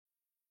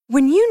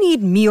When you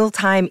need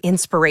mealtime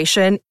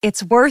inspiration,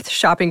 it's worth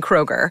shopping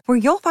Kroger, where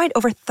you'll find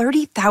over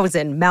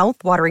 30,000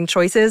 mouth-watering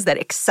choices that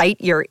excite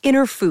your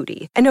inner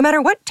foodie. And no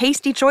matter what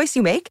tasty choice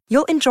you make,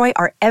 you'll enjoy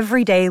our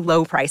everyday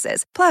low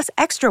prices, plus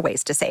extra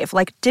ways to save,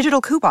 like digital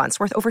coupons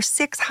worth over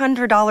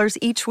 $600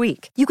 each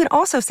week. You can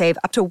also save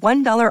up to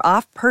 $1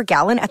 off per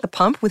gallon at the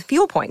pump with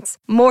fuel points.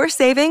 More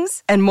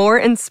savings and more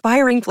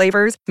inspiring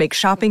flavors make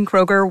shopping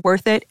Kroger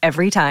worth it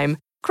every time.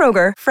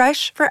 Kroger,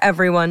 fresh for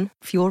everyone.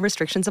 Fuel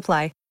restrictions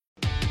apply.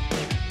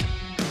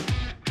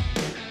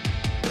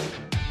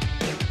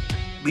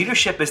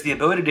 Leadership is the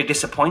ability to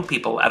disappoint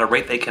people at a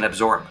rate they can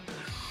absorb.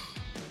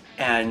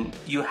 And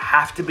you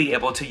have to be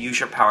able to use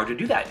your power to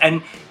do that.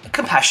 And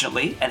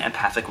compassionately and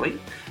empathically,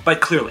 but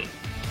clearly.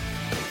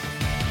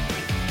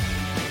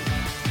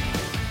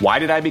 Why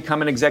did I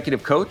become an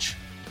executive coach?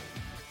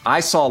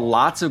 I saw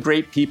lots of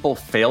great people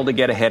fail to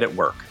get ahead at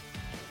work,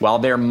 while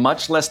their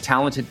much less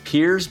talented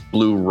peers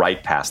blew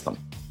right past them.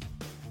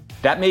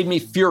 That made me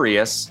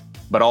furious,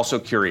 but also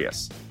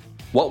curious.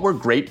 What were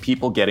great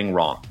people getting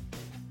wrong?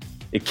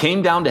 It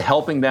came down to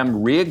helping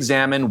them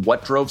re-examine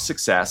what drove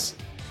success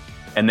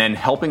and then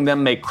helping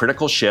them make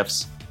critical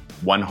shifts,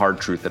 one hard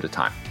truth at a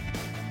time.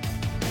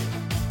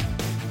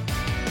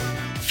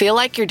 Feel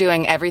like you're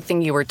doing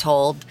everything you were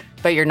told,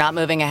 but you're not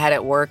moving ahead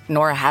at work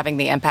nor having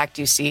the impact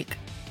you seek?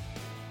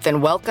 Then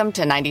welcome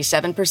to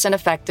 97%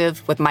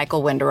 Effective with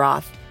Michael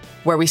Winderoth,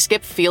 where we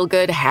skip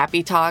feel-good,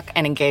 happy talk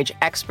and engage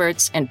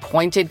experts in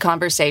pointed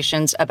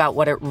conversations about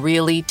what it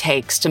really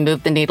takes to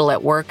move the needle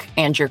at work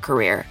and your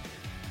career.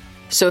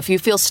 So if you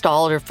feel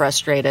stalled or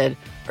frustrated,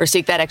 or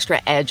seek that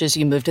extra edge as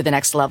you move to the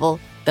next level,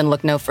 then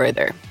look no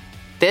further.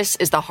 This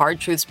is the Hard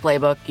Truths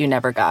Playbook you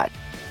never got.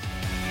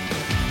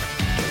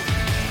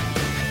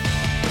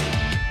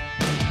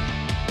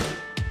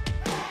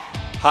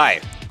 Hi,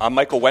 I'm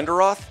Michael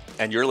Winderoth,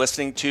 and you're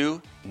listening to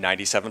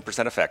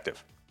 97%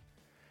 Effective.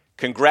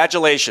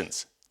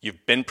 Congratulations,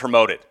 you've been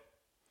promoted.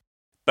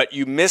 But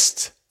you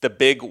missed the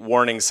big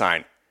warning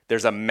sign.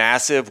 There's a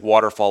massive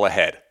waterfall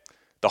ahead.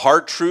 The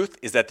hard truth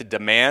is that the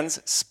demands,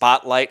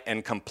 spotlight,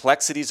 and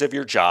complexities of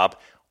your job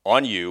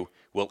on you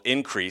will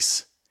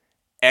increase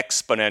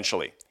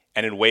exponentially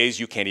and in ways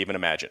you can't even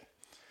imagine.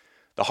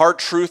 The hard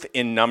truth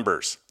in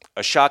numbers: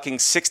 a shocking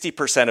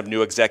 60% of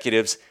new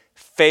executives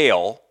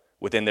fail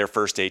within their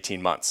first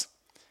 18 months.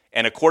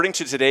 And according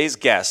to today's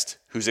guest,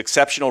 whose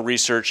exceptional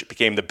research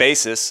became the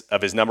basis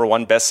of his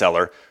 #1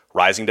 bestseller,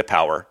 Rising to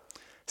Power,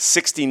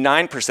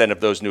 69% of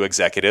those new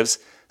executives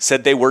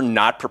said they were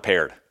not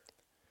prepared.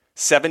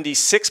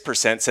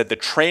 76% said the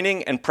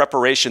training and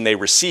preparation they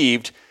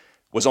received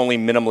was only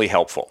minimally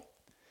helpful.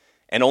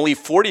 And only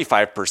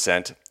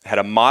 45% had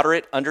a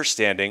moderate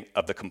understanding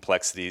of the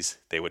complexities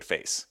they would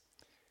face.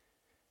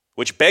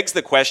 Which begs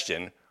the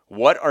question,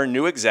 what are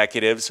new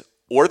executives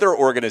or their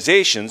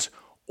organizations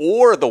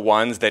or the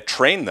ones that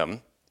train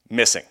them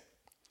missing?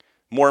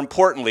 More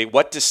importantly,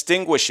 what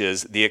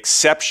distinguishes the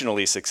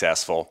exceptionally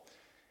successful,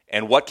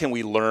 and what can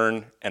we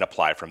learn and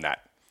apply from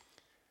that?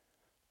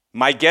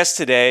 My guest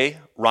today,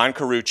 Ron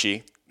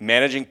Carucci,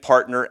 managing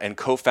partner and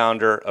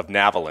co-founder of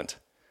Navalent,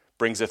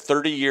 brings a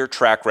 30-year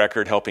track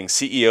record helping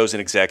CEOs and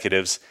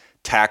executives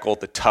tackle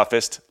the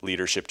toughest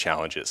leadership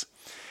challenges.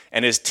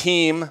 And his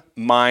team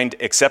mined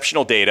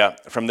exceptional data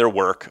from their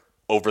work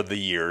over the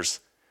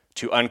years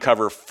to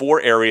uncover 4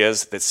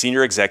 areas that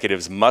senior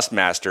executives must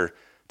master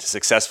to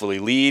successfully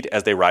lead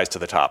as they rise to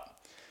the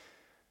top.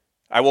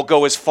 I will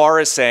go as far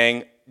as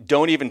saying,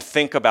 don't even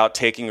think about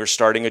taking or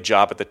starting a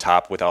job at the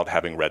top without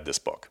having read this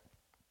book.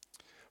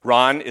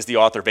 Ron is the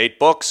author of 8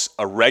 books,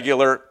 a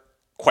regular,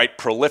 quite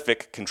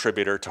prolific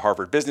contributor to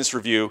Harvard Business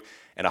Review,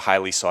 and a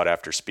highly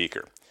sought-after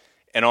speaker.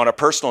 And on a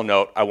personal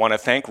note, I want to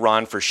thank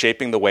Ron for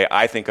shaping the way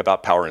I think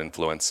about power and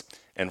influence,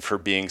 and for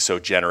being so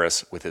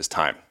generous with his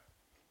time.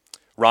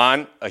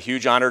 Ron, a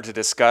huge honor to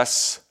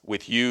discuss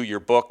with you your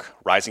book,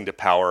 Rising to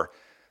Power,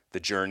 The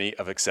Journey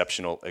of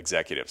Exceptional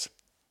Executives.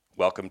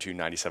 Welcome to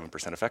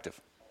 97% Effective.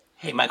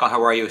 Hey, Michael,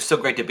 how are you? It's so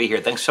great to be here.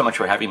 Thanks so much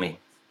for having me.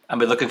 I've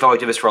been looking forward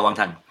to this for a long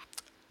time.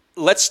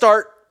 Let's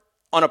start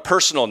on a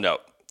personal note.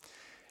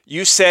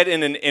 You said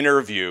in an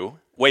interview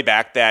way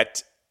back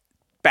that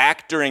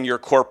back during your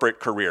corporate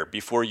career,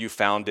 before you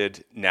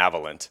founded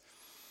Navalent,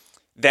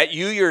 that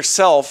you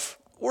yourself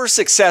were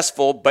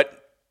successful,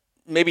 but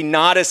maybe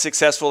not as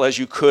successful as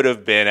you could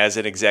have been as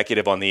an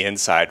executive on the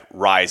inside,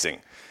 rising.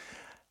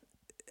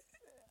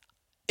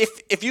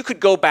 If you could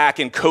go back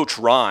and coach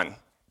Ron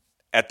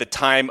at the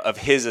time of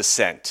his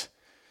ascent,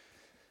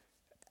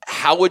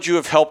 how would you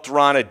have helped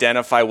Ron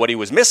identify what he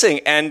was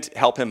missing and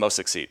help him most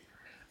succeed?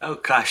 Oh,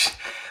 gosh.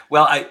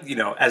 Well,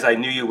 as I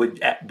knew you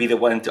would be the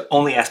one to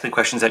only ask me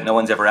questions that no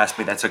one's ever asked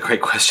me, that's a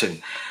great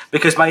question.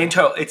 Because my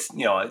intro, it's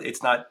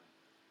not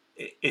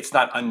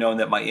unknown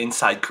that my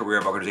inside career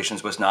of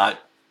organizations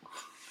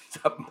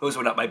those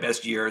were not my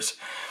best years.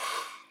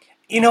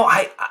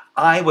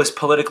 I was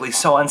politically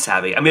so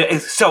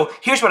unsavvy. So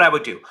here's what I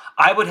would do.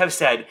 I would have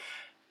said,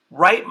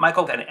 write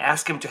Michael and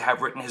ask him to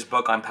have written his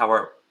book on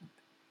power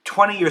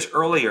 20 years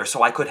earlier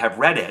so I could have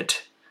read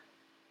it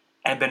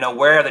and been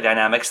aware of the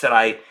dynamics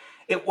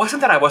it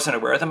wasn't that I wasn't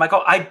aware of them,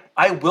 Michael.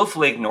 I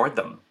willfully ignored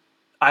them.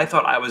 I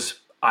thought I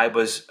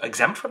was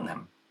exempt from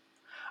them.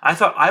 I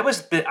thought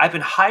I've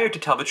been hired to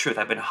tell the truth.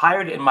 I've been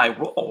hired in my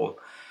role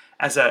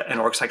as an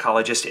org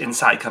psychologist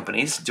inside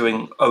companies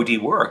doing OD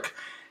work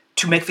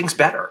to make things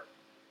better.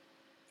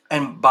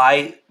 And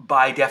by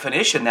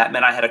definition, that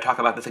meant I had to talk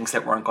about the things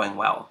that weren't going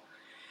well.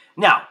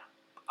 Now,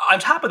 on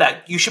top of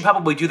that, you should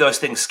probably do those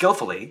things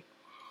skillfully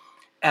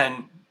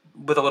and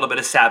with a little bit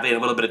of savvy and a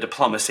little bit of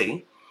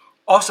diplomacy,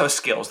 also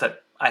skills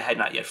that I had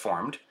not yet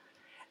formed.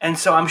 And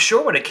so I'm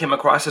sure what it came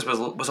across as was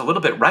a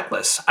little bit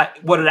reckless.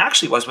 What it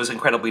actually was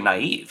incredibly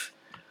naive.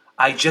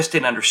 I just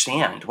didn't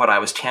understand what I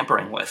was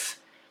tampering with.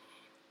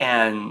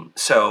 And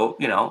so,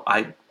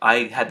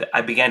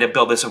 I began to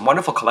build this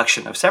wonderful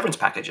collection of severance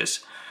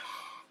packages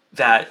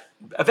that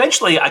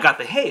eventually I got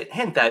the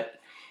hint that,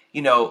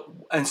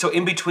 and so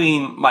in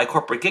between my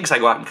corporate gigs, I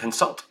go out and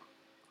consult.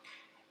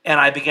 And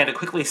I began to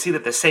quickly see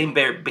that the same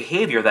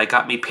behavior that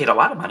got me paid a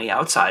lot of money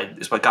outside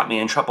is what got me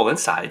in trouble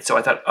inside. So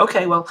I thought,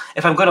 okay, well,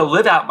 if I'm going to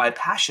live out my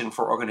passion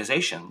for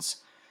organizations,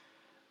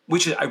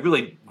 which I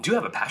really do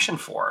have a passion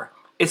for,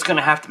 it's going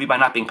to have to be by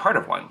not being part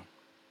of one.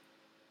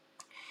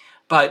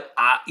 But,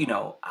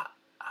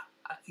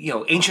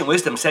 ancient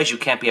wisdom says you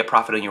can't be a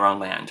prophet in your own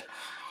land.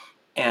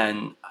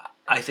 And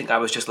I think I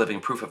was just living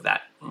proof of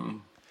that.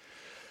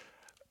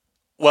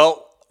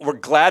 Well, we're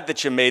glad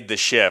that you made the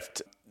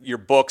shift. Your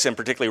books, and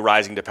particularly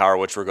Rising to Power,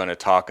 which we're going to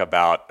talk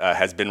about,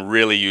 has been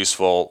really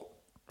useful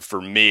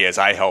for me as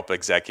I help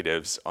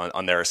executives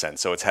on their ascent.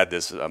 So it's had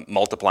this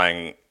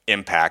multiplying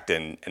impact,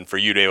 and for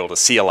you to be able to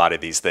see a lot of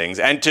these things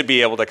and to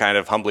be able to kind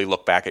of humbly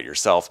look back at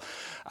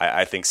yourself,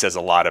 I think says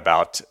a lot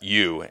about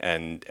you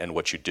and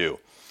what you do.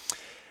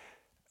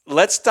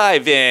 Let's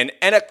dive in.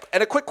 And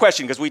a quick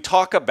question, because we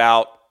talk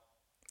about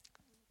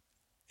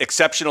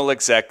exceptional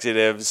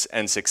executives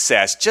and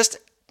success. Just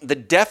the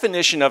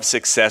definition of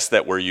success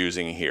that we're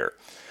using here,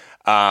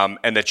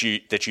 and that you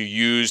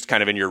used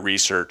kind of in your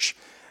research,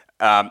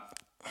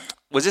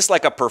 was this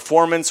like a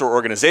performance or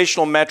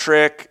organizational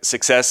metric,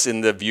 success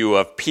in the view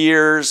of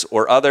peers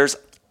or others?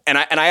 And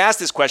I ask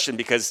this question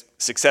because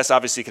success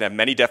obviously can have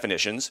many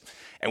definitions,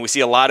 and we see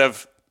a lot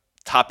of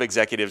top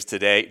executives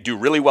today do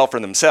really well for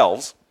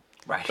themselves,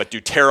 right, but do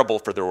terrible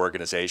for their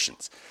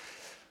organizations.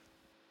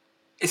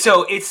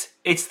 So it's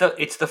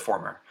the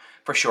former.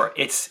 For sure.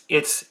 It's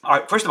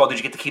first of all, did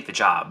you get to keep the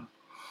job?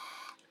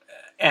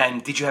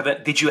 And did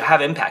you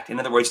have impact? In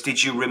other words,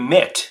 did you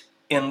remit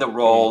in the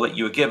role that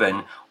you were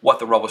given what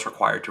the role was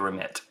required to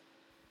remit?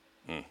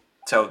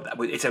 So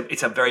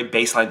it's a very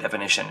baseline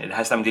definition. It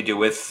has something to do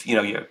with,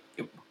 your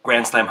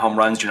grand slam home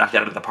runs you knocked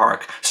out of the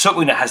park.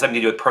 Certainly it has something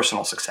to do with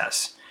personal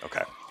success.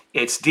 Okay.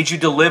 It's did you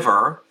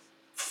deliver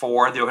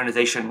for the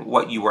organization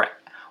what you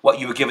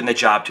were given the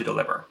job to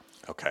deliver?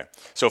 Okay.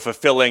 So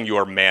fulfilling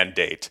your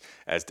mandate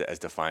as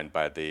defined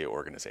by the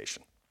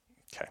organization.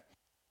 Okay.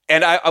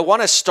 And I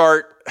want to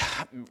start,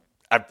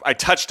 I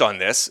touched on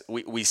this.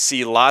 We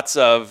see lots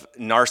of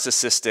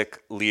narcissistic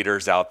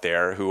leaders out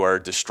there who are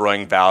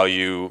destroying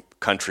value,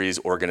 countries,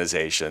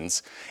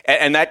 organizations.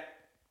 And that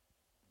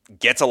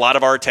gets a lot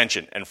of our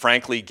attention and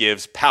frankly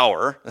gives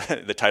power,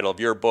 the title of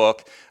your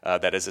book,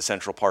 that is a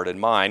central part in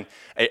mine,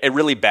 a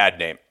really bad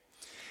name.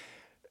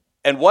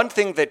 And one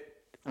thing that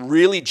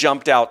really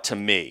jumped out to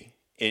me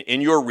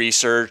in your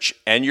research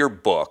and your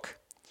book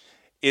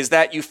is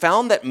that you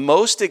found that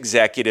most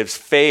executives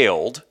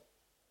failed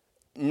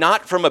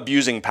not from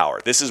abusing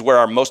power. This is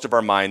where most of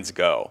our minds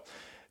go,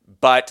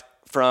 but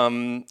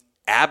from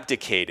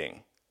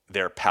abdicating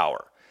their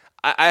power.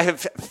 I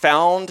have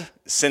found,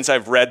 since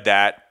I've read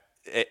that,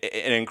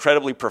 an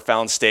incredibly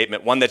profound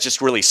statement, one that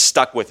just really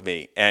stuck with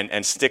me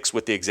and sticks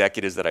with the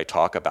executives that I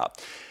talk about.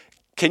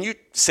 Can you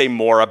say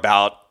more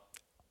about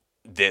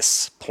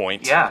this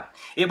point? Yeah,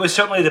 it was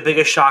certainly the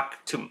biggest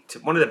shock to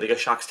one of the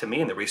biggest shocks to me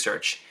in the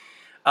research.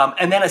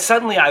 And then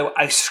suddenly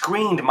I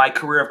screened my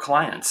career of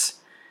clients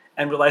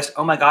and realized,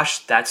 oh my gosh,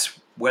 that's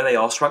where they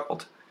all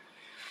struggled.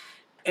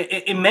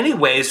 In many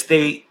ways,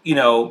 they,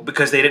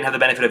 because they didn't have the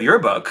benefit of your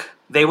book,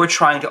 they were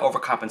trying to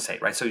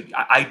overcompensate, right? So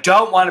I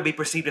don't want to be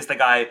perceived as the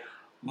guy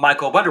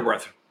Michael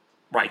Wunderworth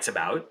writes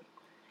about.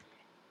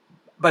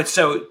 But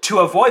so to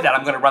avoid that,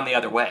 I'm going to run the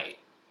other way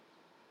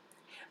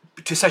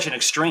to such an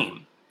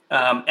extreme.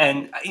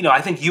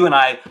 I think you and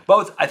I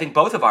both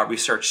of our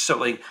research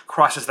certainly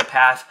crosses the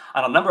path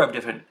on a number of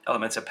different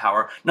elements of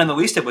power, none the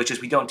least of which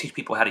is we don't teach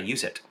people how to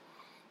use it.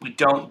 We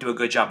don't do a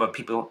good job of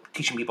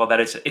teaching people that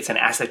it's an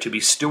asset to be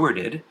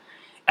stewarded,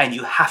 and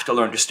you have to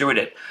learn to steward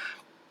it,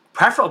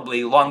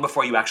 preferably long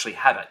before you actually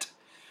have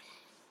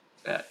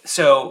it.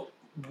 So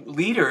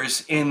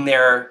leaders in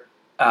their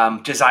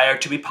desire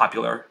to be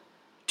popular,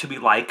 to be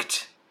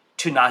liked,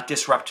 to not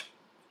disrupt,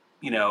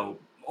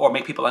 or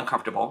make people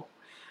uncomfortable,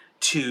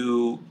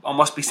 to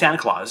almost be Santa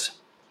Claus,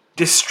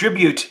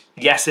 distribute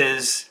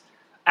yeses,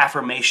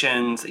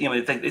 affirmations,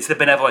 it's the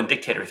benevolent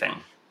dictator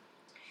thing.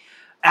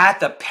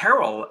 At the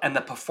peril and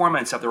the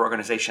performance of their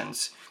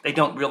organizations, they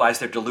don't realize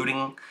they're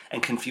diluting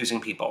and confusing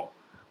people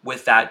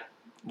with that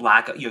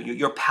lack of,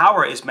 your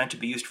power is meant to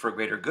be used for a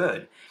greater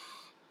good.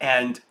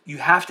 And you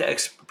have to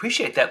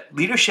appreciate that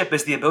leadership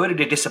is the ability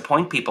to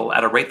disappoint people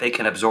at a rate they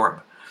can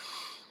absorb.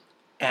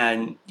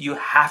 And you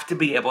have to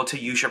be able to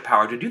use your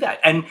power to do that.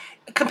 And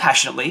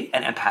compassionately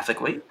and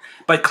empathically,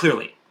 but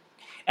clearly.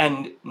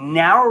 And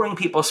narrowing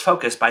people's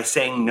focus by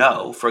saying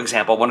no, for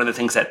example, one of the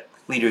things that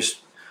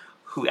leaders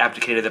who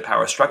abdicated their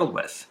power struggled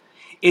with,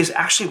 is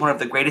actually one of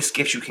the greatest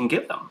gifts you can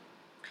give them.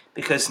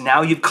 Because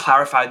now you've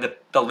clarified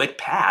the lit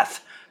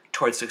path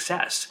towards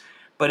success.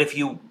 But if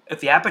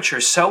the aperture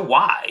is so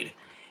wide,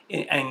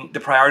 and the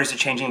priorities are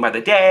changing by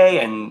the day,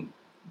 and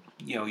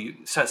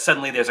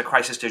suddenly there's a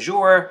crisis du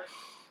jour,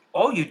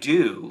 all you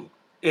do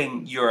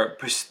in your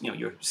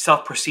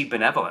self-perceived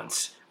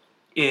benevolence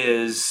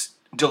is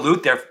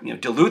dilute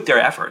their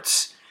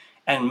efforts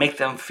and make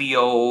them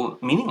feel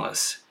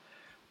meaningless.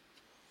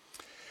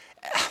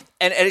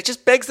 And it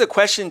just begs the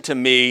question to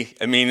me.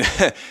 I mean,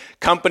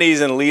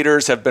 companies and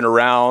leaders have been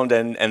around,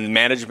 and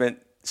management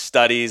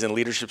studies and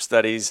leadership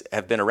studies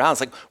have been around.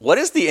 It's like, what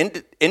has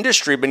the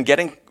industry been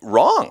getting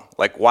wrong?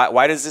 Like,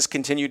 why does this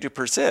continue to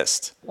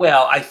persist?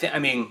 Well, I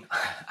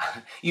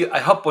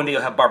hope one day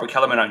you'll have Barbara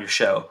Kellerman on your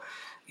show.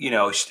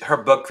 Her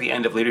book, The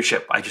End of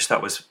Leadership, I just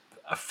thought was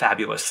a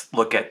fabulous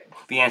look at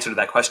the answer to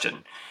that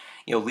question.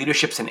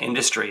 Leadership's an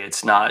industry.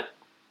 It's not,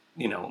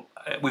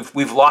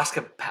 we've lost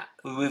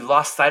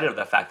sight of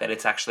the fact that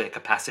it's actually a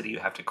capacity you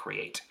have to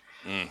create.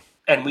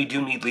 And we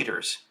do need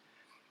leaders.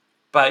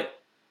 But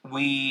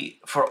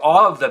for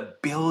all of the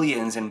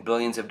billions and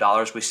billions of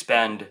dollars we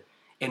spend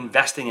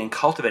investing and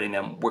cultivating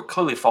them, we're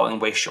clearly falling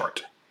way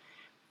short.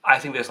 I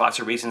think there's lots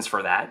of reasons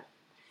for that.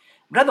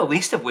 Not the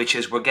least of which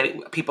is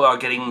people are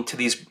getting to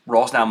these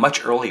roles now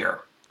much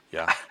earlier.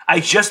 Yeah. I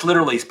just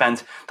literally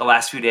spent the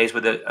last few days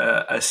with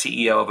a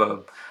CEO of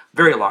a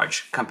very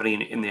large company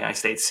in the United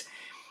States,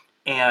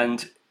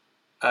 and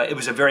it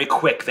was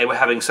they were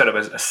having sort of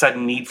a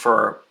sudden need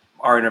for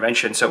our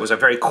intervention. So it was a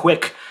very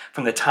quick,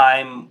 from the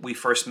time we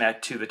first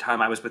met to the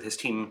time I was with his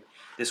team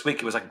this week,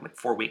 it was like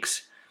 4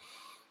 weeks.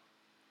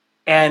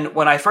 And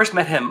when I first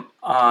met him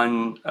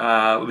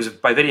it was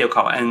by video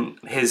call, and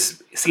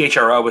his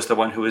CHRO was the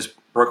one who was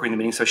brokering the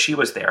meeting, so she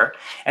was there.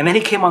 And then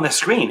he came on the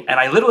screen, and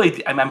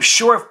I'm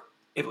sure if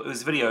it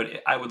was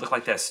videoed, I would look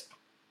like this.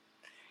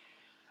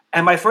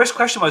 And my first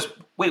question was,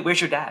 wait,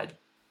 where's your dad?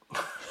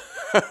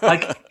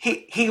 Like,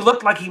 he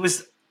looked like he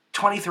was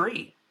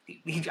 23.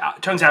 He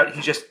turns out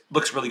he just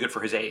looks really good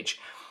for his age.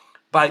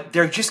 But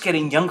they're just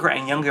getting younger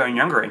and younger and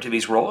younger into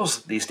these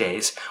roles these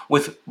days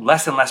with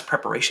less and less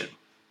preparation.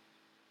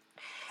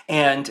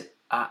 And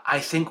I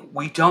think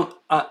we don't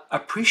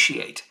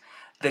appreciate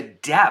the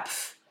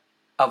depth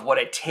of what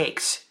it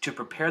takes to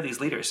prepare these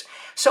leaders.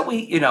 So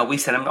we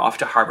send them off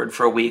to Harvard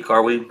for a week,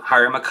 or we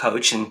hire them a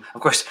coach. And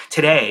of course,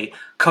 today,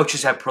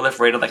 coaches have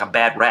proliferated like a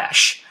bad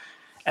rash.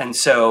 And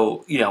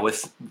so,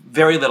 with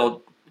very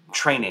little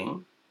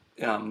training,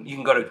 you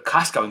can go to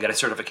Costco and get a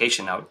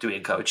certification now to be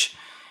a coach.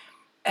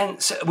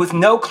 And so with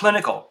no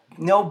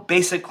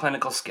basic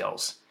clinical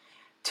skills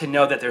to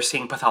know that they're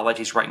seeing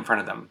pathologies right in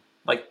front of them,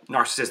 like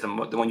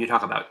narcissism, the one you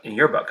talk about in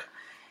your book,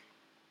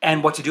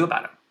 and what to do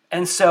about it.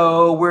 And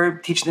so we're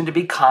teaching them to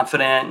be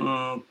confident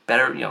and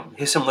better,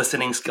 here's some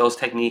listening skills,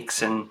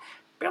 techniques, and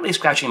barely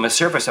scratching the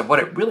surface of what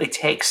it really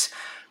takes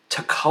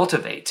to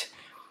cultivate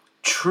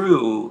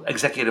true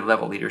executive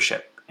level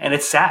leadership. And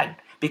it's sad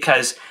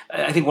because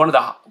I think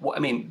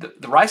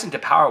the rise into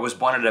power was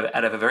born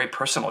out of a very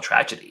personal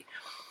tragedy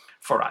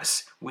for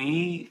us.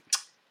 We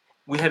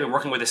had been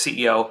working with a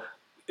CEO.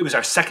 It was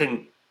our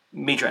second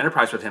major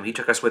enterprise with him. He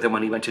took us with him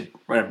when he went to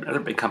run another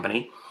big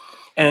company.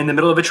 And in the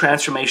middle of a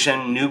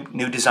transformation,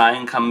 new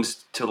design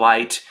comes to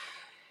light,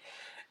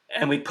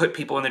 and we put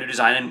people in the new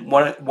design. And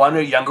one of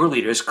the younger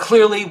leaders,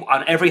 clearly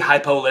on every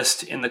hypo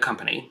list in the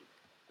company,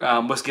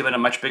 was given a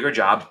much bigger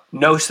job.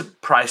 No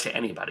surprise to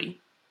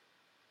anybody.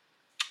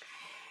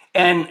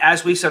 And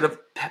as we sort of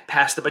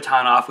passed the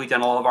baton off, we'd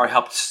done all of our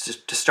help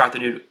to start the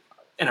new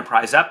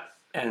enterprise up,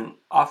 and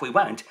off we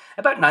went.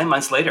 About 9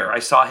 months later, I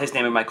saw his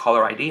name in my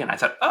caller ID, and I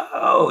thought,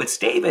 oh, it's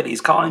David. He's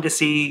calling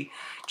to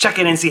check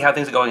in and see how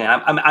things are going.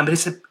 And I'm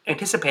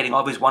anticipating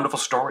all these wonderful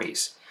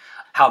stories,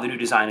 how the new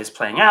design is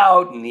playing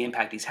out and the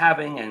impact he's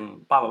having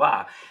and blah, blah,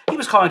 blah. He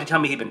was calling to tell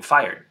me he'd been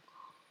fired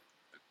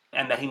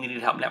and that he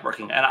needed help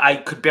networking. And I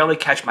could barely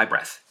catch my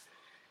breath.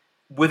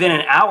 Within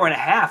an hour and a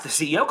half, the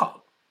CEO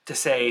called to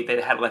say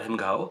they had to let him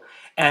go,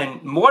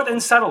 and more than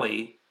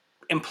subtly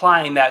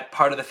implying that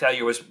part of the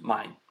failure was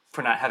mine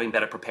for not having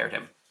better prepared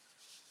him.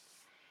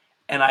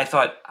 And I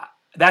thought,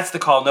 that's the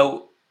call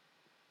no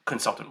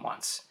consultant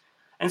wants.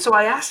 And so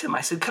I asked him,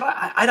 I said,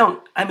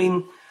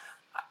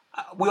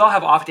 we all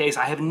have off days.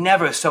 I have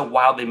never so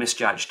wildly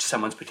misjudged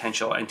someone's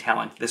potential and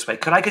talent this way.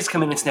 Could I just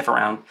come in and sniff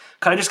around?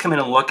 Could I just come in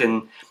and look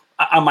and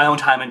on my own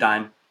time and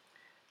dime?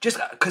 Just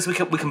because we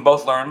can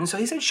both learn. And so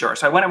he said, sure.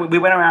 So we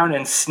went around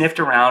and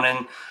sniffed around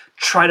and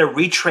tried to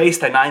retrace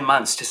the 9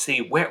 months to see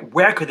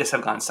where could this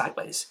have gone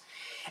sideways.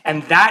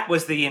 And that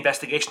was the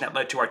investigation that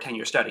led to our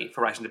 10-year study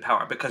for Rising to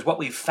Power. Because what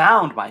we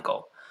found,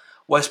 Michael,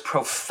 was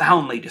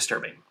profoundly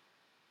disturbing.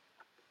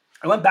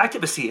 I went back to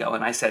the CEO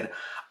and I said,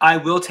 I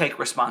will take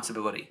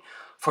responsibility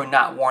for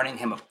not warning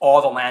him of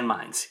all the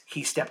landmines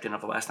he stepped in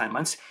over the last 9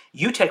 months.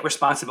 You take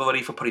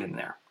responsibility for putting them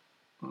there.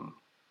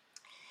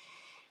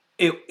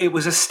 It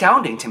was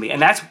astounding to me.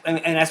 And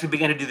as we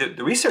began to do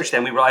the research,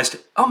 then we realized,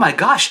 oh my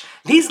gosh,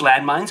 these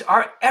landmines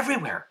are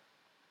everywhere.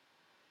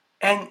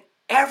 And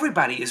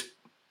everybody is,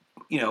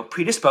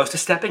 predisposed to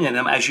stepping in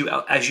them as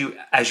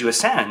you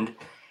ascend,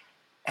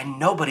 and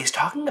nobody's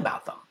talking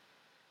about them.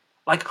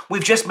 Like,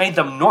 we've just made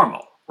them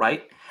normal,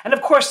 right? And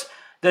of course,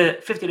 the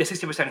 50 to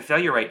 60%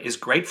 failure rate is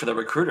great for the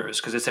recruiters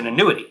because it's an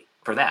annuity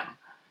for them.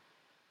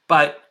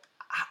 But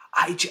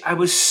I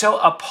was so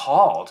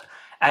appalled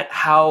at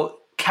how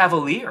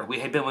cavalier we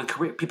had been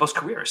with people's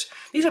careers.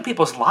 These are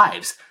people's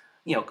lives.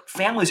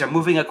 Families are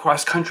moving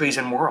across countries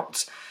and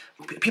worlds.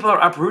 People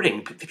are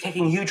uprooting,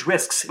 taking huge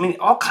risks. I mean,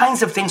 all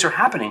kinds of things are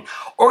happening.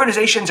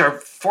 Organizations are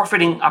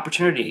forfeiting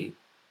opportunity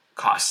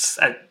costs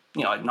ad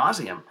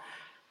nauseum.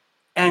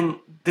 And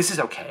this is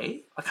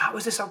okay? Like, how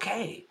is this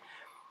okay?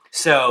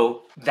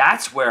 So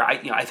that's where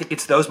I think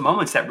it's those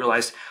moments that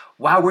realize,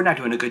 wow, we're not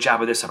doing a good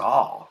job of this at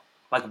all.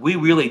 Like, we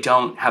really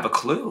don't have a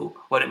clue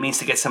what it means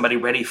to get somebody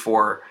ready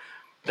for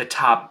the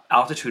top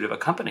altitude of a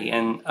company.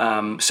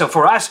 And so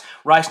for us,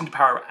 Rising to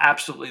Power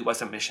absolutely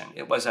was a mission.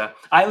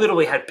 I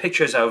literally had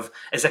pictures of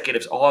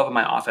executives all over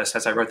my office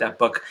as I wrote that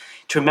book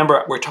to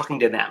remember we're talking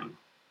to them,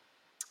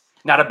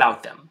 not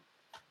about them.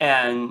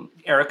 And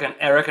Eric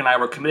and I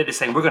were committed to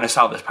saying, we're going to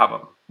solve this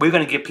problem. We're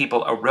going to give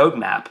people a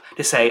roadmap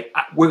to say,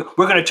 we're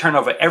going to turn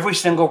over every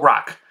single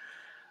rock,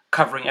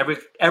 covering every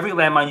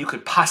landmine you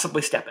could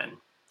possibly step in,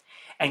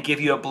 and give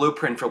you a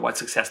blueprint for what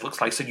success looks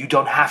like so you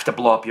don't have to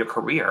blow up your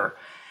career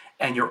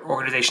and your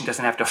organization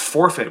doesn't have to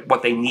forfeit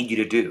what they need you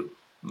to do.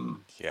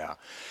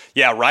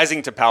 Yeah,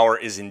 Rising to Power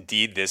is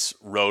indeed this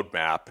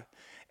roadmap.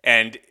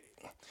 And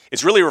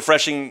it's really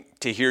refreshing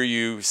to hear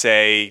you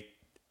say,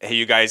 hey,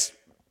 you guys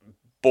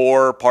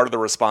bore part of the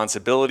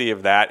responsibility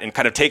of that and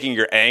kind of taking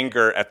your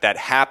anger at that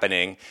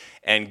happening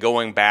and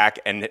going back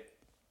and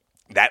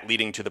that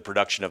leading to the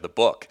production of the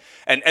book.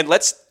 And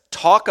let's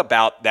talk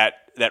about that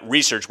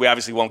research. We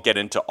obviously won't get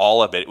into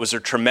all of it. It was a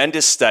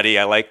tremendous study.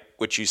 I like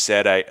what you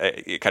said,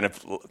 I kind of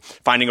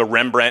finding a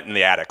Rembrandt in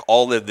the attic,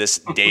 all of this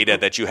data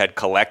that you had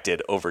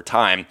collected over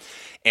time,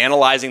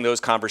 analyzing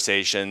those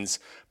conversations,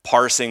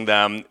 parsing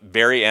them,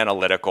 very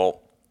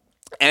analytical.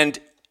 And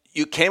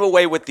you came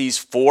away with these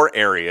 4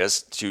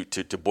 areas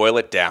to boil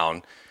it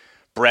down: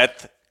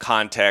 breadth,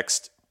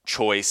 context,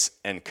 choice,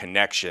 and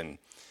connection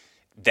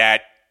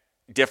that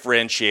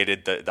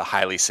differentiated the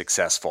highly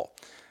successful.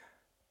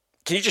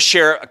 Can you just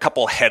share a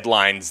couple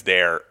headlines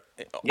there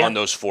on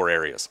those 4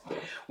 areas?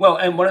 Well,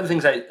 and one of the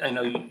things I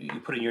know you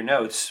put in your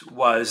notes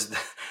was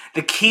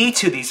the key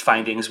to these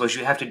findings was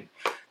you have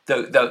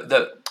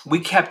to we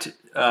kept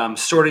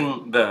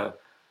sorting the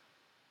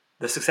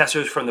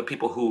successors from the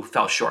people who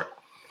fell short,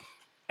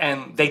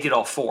 and they did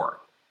all 4.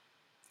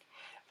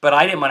 But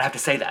I didn't want to have to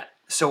say that,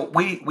 so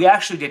we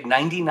actually did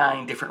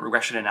 99 different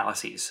regression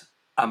analyses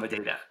on the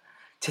data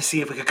to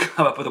see if we could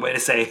come up with a way to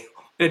say it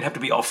didn't have to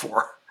be all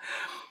 4.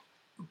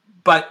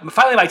 But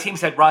finally, my team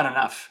said, "Ron,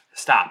 enough.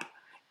 Stop.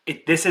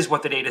 This is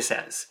what the data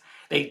says.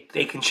 They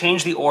can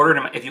change the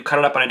order if you cut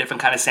it up on a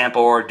different kind of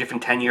sample or a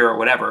different tenure or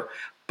whatever,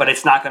 but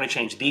it's not going to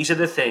change. These are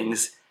the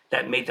things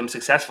that made them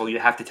successful. You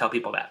have to tell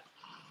people that."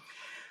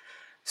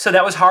 So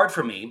that was hard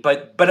for me.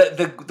 But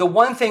the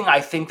one thing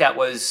I think that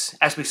was,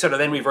 as we sort of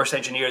then reverse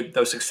engineered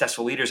those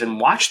successful leaders and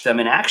watched them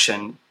in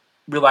action,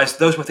 realized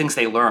those were things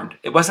they learned.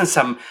 It wasn't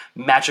some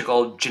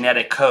magical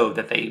genetic code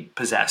that they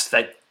possessed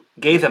that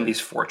gave them these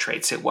 4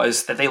 traits. It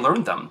was that they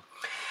learned them.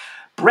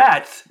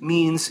 Breadth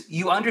means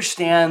you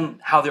understand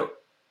how the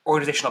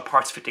organizational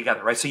parts fit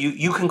together, right? So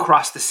you can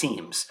cross the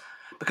seams.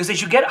 Because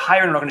as you get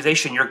higher in an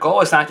organization, your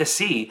goal is not to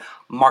see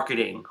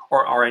marketing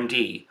or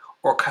R&D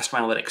or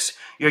customer analytics.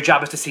 Your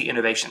job is to see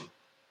innovation,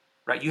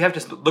 right? You have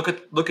to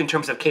look in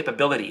terms of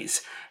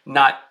capabilities,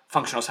 not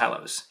functional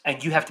silos.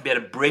 And you have to be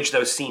able to bridge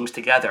those seams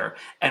together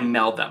and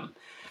meld them.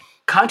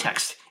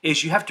 Context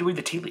is you have to read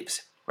the tea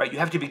leaves. Right? You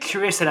have to be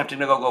curious enough to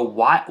go,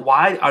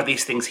 why are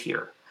these things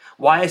here?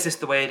 Why is this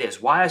the way it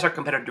is? Why is our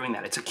competitor doing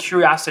that? It's a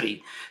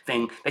curiosity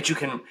thing that you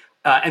can,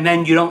 and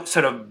then you don't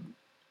sort of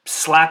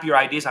slap your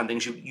ideas on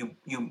things. You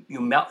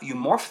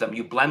morph them,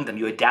 you blend them,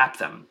 you adapt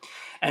them.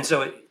 And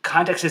so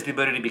context is the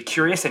ability to be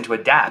curious and to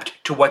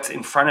adapt to what's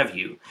in front of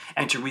you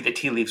and to read the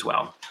tea leaves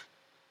well.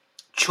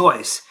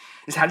 Choice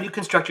is, how do you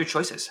construct your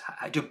choices?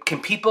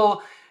 Can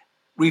people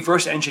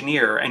reverse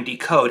engineer and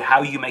decode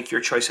how you make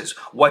your choices,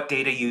 what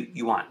data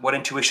you want, what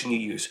intuition you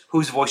use,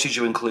 whose voices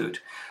you include,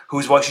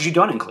 whose voices you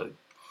don't include,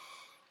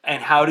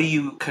 and how do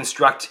you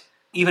construct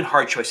even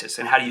hard choices,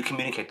 and how do you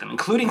communicate them,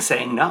 including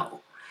saying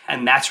no.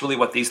 And that's really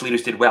what these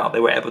leaders did well. They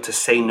were able to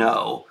say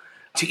no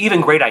to even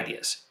great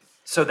ideas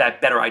so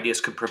that better ideas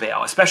could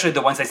prevail, especially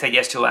the ones they said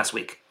yes to last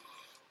week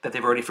that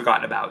they've already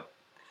forgotten about,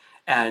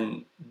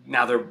 and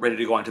now they're ready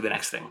to go on to the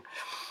next thing.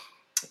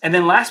 And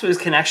then last is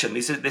connection.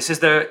 This is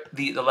the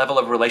level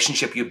of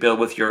relationship you build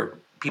with your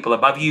people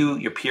above you,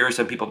 your peers,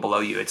 and people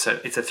below you. It's a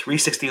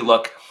 360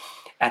 look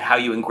at how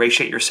you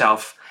ingratiate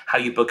yourself, how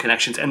you build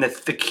connections. And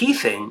the key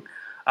thing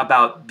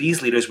about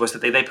these leaders was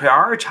that they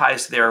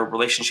prioritized their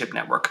relationship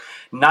network,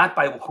 not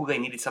by who they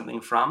needed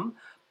something from,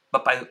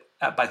 but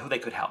by who they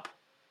could help.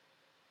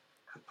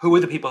 Who were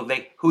the people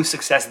whose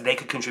success they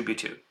could contribute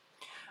to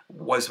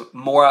was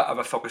more of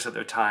a focus of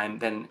their time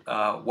than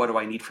what do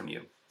I need from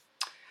you.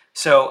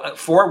 So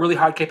 4 really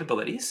hard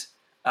capabilities,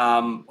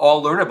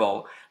 all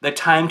learnable. The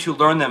time to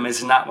learn them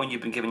is not when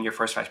you've been given your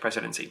first vice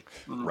presidency.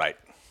 Right.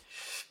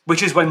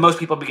 Which is when most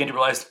people begin to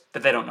realize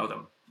that they don't know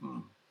them.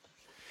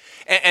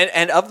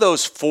 And of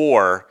those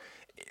 4,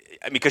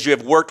 because you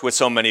have worked with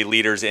so many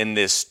leaders in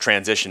this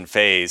transition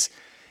phase,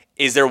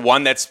 is there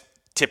one that's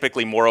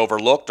typically more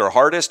overlooked or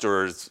hardest,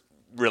 or is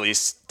really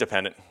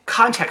dependent?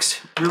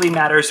 Context really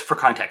matters for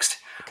context,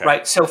 okay.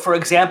 Right? So for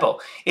example,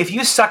 if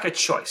you suck at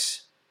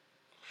choice,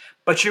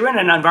 but you're in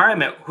an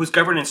environment whose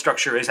governance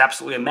structure is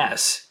absolutely a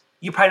mess,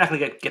 you're probably not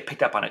going to get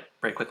picked up on it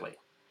very quickly.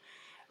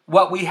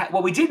 What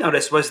we did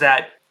notice was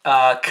that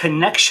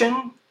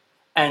connection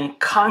and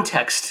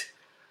context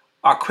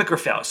are quicker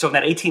fails. So in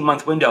that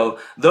 18-month window,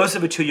 those are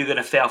the 2 you're going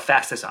to fail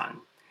fastest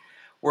on.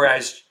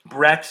 Whereas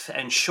breadth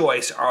and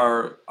choice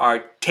are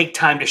take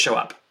time to show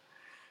up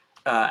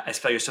as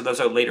failures. So those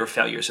are later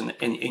failures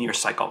in your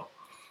cycle.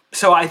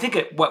 So I think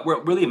what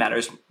really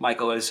matters,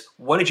 Michael, is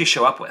what did you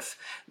show up with?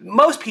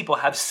 Most people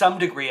have some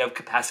degree of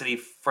capacity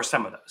for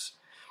some of those,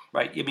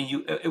 right? I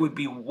mean, it would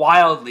be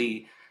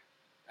wildly,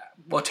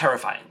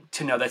 terrifying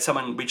to know that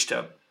someone reached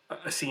a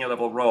senior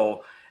level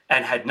role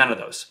and had none of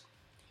those,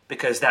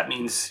 because that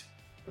means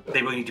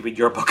they really need to read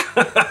your book.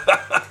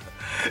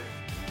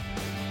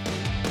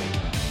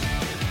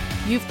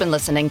 You've been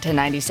listening to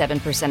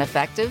 97%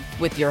 Effective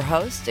with your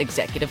host,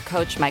 Executive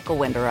Coach Michael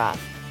Winderoth.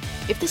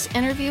 If this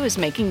interview is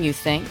making you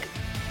think,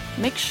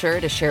 make sure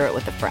to share it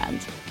with a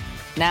friend.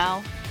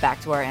 Now, back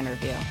to our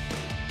interview.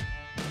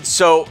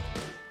 So,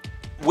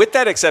 with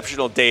that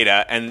exceptional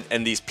data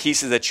and these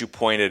pieces that you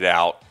pointed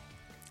out,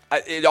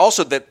 it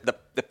also the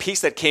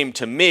piece that came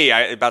to me,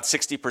 about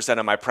 60%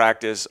 of my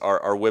practice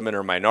are women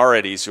or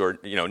minorities who are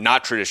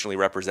not traditionally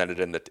represented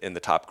in the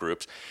top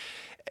groups.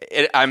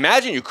 I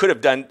imagine you could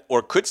have done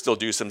or could still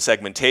do some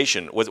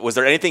segmentation. Was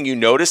there anything you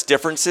noticed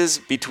differences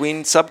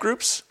between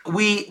subgroups?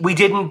 We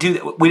didn't do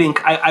that. We didn't.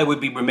 I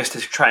would be remiss to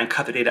try and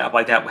cut the data up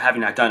like that,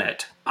 having not done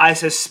it. I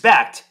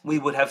suspect we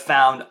would have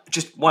found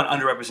just 1,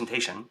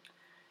 underrepresentation.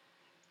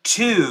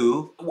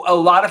 2, a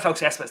lot of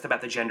folks asked us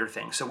about the gender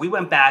thing. So we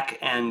went back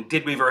and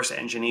did reverse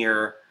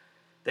engineer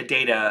the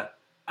data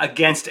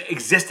against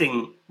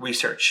existing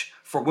research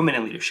for women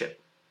in leadership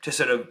to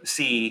sort of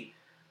see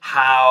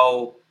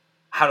how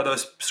do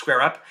those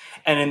square up.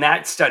 And in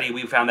that study,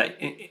 we found that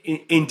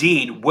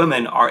indeed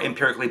women are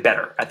empirically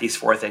better at these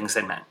 4 things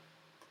than men,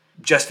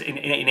 just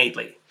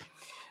innately.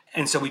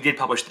 And so we did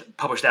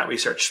publish that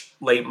research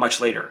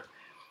much later.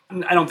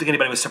 I don't think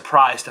anybody was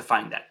surprised to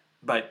find that,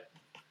 but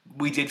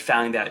we did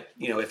find that,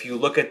 if you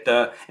look at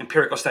the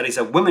empirical studies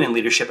of women in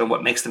leadership and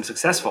what makes them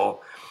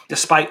successful,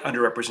 despite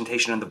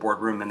underrepresentation in the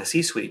boardroom and the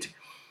C-suite,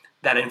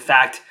 that in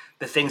fact,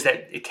 the things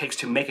that it takes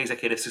to make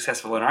executives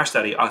successful in our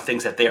study are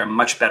things that they are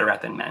much better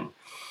at than men.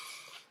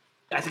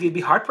 I think it'd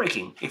be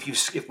heartbreaking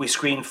if we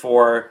screen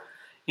for,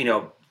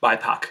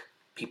 BIPOC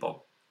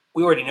people.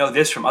 We already know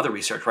this from other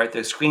research, right?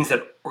 The screens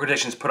that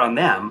organizations put on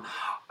them,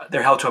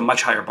 they're held to a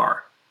much higher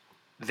bar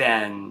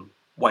than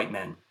white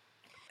men.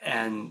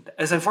 And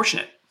it's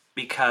unfortunate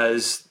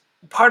because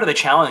part of the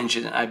challenge,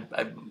 and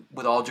I,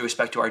 with all due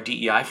respect to our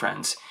DEI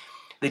friends,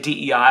 the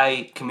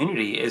DEI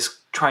community is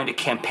trying to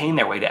campaign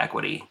their way to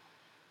equity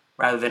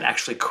rather than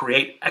actually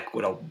create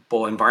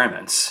equitable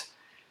environments.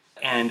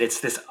 And it's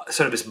this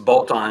sort of this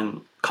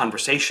bolt-on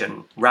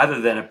conversation rather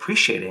than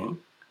appreciating,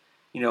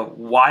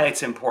 why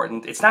it's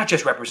important. It's not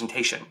just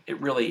representation.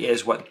 It really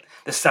is what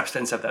the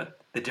substance of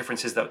the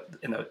differences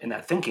in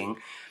that thinking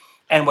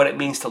and what it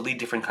means to lead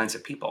different kinds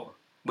of people,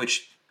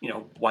 which,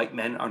 white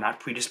men are not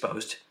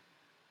predisposed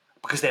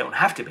because they don't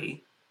have to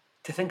be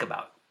to think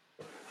about.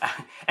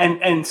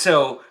 And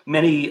so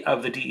many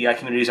of the DEI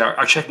communities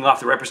are checking off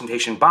the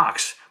representation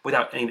box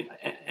without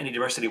any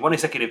diversity. One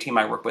executive team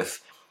I worked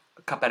with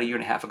about a year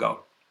and a half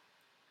ago,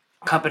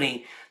 a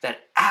company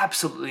that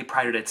absolutely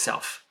prided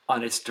itself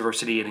on its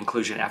diversity and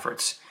inclusion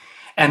efforts.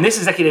 And this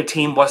executive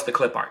team was the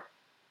clip art.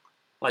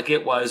 Like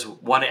it was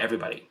one of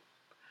everybody.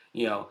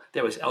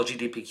 There was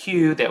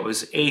LGBTQ, there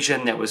was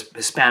Asian, there was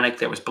Hispanic,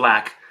 there was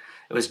Black,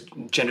 it was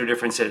gender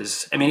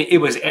differences. I mean, it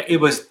was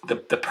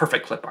the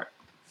perfect clip art.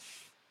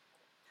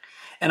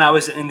 And I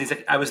was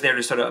there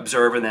to sort of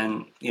observe and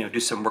then, do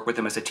some work with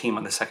them as a team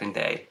on the second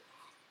day.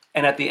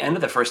 And at the end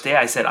of the first day,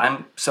 I said,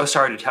 I'm so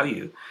sorry to tell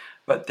you,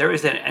 but there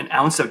is an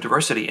ounce of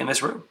diversity in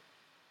this room,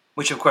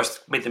 which of course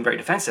made them very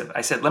defensive.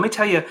 I said, let me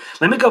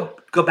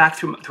go back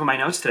through my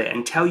notes today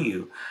and tell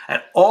you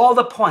at all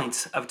the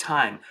points of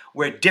time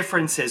where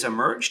differences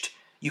emerged,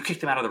 you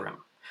kicked them out of the room.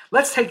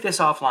 Let's take this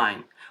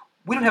offline.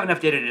 We don't have enough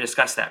data to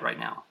discuss that right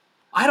now.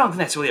 I don't think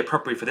that's really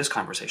appropriate for this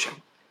conversation.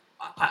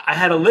 I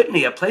had a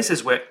litany of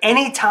places where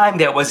any time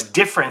there was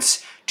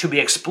difference to be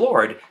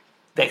explored,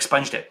 they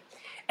expunged it.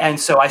 And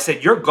so I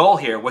said, your goal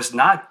here was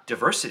not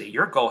diversity.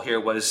 Your goal here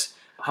was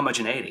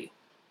homogeneity.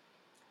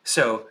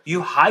 So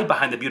you hide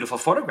behind the beautiful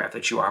photograph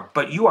that you are,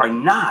 but you are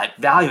not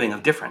valuing a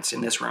difference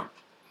in this room.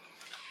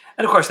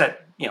 And of course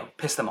that,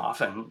 pissed them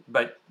off.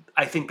 But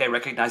I think they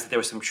recognized that there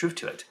was some truth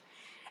to it.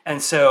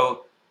 And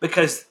so,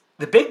 because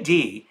the big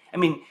D,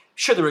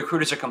 sure, the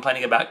recruiters are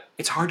complaining about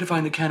it's hard to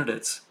find the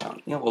candidates.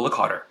 We'll look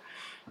harder.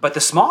 But the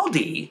small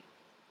d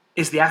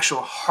is the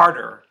actual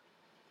harder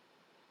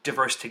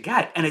diverse to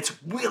get. And it's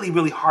really,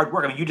 really hard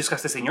work. You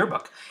discussed this in your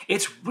book.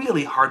 It's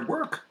really hard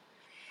work.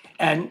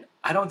 And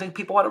I don't think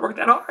people want to work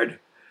that hard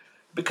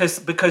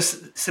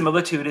because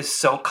similitude is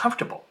so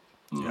comfortable.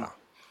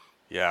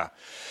 Yeah.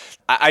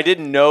 I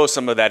didn't know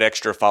some of that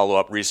extra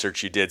follow-up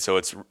research you did, so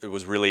it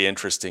was really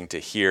interesting to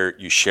hear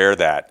you share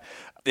that.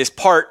 This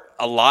part,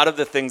 a lot of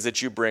the things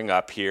that you bring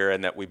up here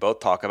and that we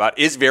both talk about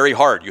is very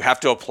hard. You have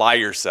to apply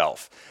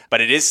yourself.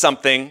 But it is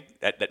something,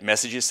 that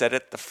message you said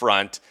at the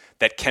front,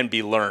 that can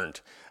be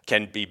learned,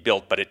 can be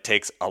built, but it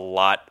takes a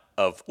lot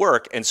of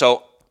work. And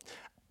so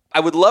I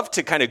would love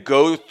to kind of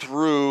go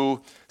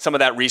through some of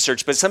that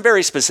research, but some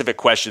very specific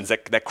questions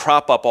that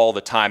crop up all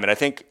the time. And I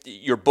think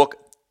your book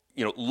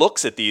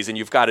looks at these and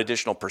you've got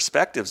additional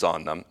perspectives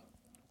on them.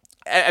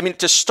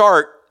 To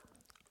start,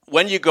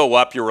 when you go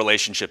up, your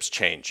relationships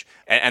change.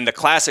 And the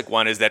classic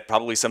one is that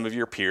probably some of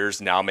your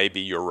peers now may be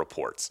your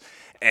reports.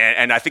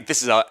 And I think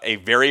this is a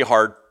very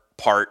hard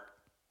part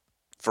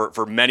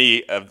for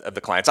many of the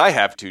clients I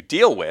have to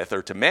deal with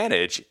or to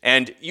manage.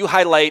 And you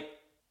highlight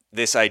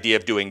this idea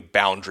of doing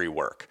boundary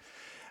work.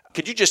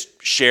 Could you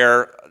just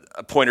share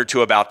a point or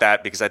two about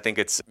that? Because I think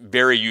it's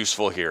very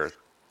useful here.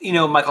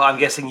 Michael, I'm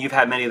guessing you've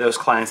had many of those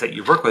clients that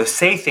you work with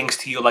say things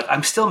to you like,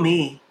 I'm still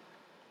me.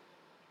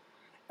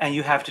 And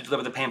you have to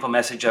deliver the painful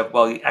message of,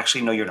 well,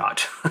 actually, no, you're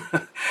not.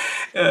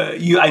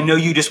 I know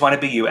you just want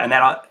to be you.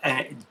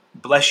 And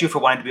bless you for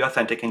wanting to be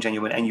authentic and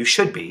genuine, and you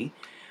should be.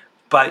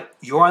 But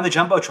you're on the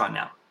Jumbotron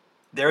now.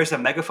 There is a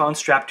megaphone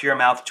strapped to your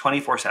mouth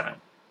 24/7.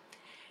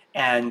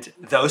 And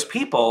those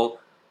people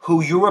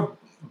who you were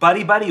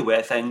buddy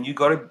with and you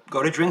go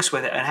to drinks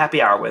with and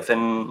happy hour with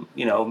and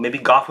maybe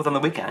golf with on the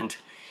weekend,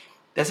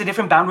 there's a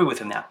different boundary with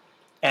them now.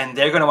 And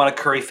they're going to want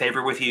to curry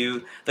favor with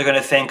you. They're going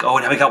to think, oh,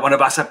 now we got one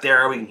of us up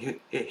there.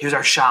 Here's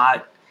our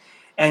shot.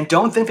 And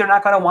don't think they're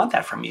not going to want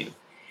that from you.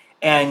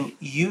 And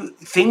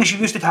things you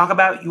used to talk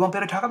about, you won't be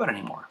able to talk about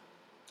anymore.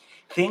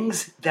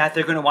 Things that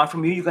they're going to want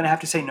from you, you're going to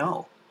have to say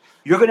no.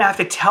 You're going to have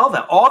to tell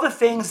them all the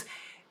things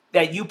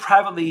that you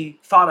privately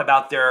thought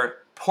about their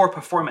poor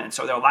performance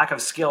or their lack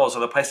of skills or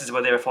the places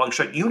where they were falling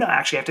short. You now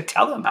actually have to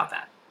tell them about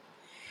that.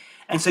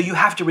 And so you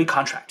have to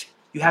recontract.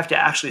 You have to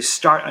actually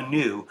start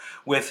anew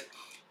with,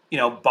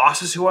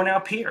 bosses who are now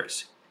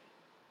peers,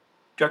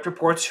 direct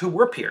reports who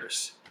were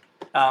peers,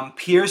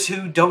 peers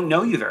who don't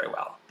know you very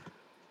well,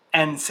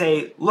 and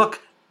say,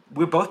 look,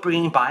 we're both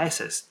bringing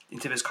biases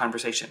into this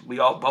conversation. We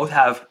all both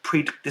have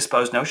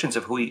predisposed notions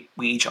of who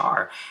we each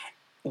are.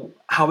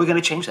 How are we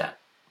going to change that?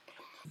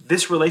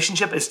 This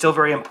relationship is still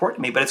very important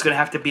to me, but it's going to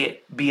have to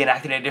be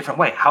enacted in a different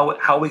way. How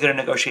are we going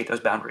to negotiate those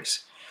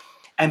boundaries?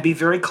 And be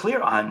very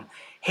clear on,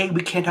 hey,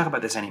 we can't talk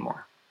about this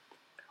anymore.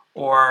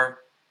 Or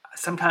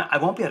sometime I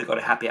won't be able to go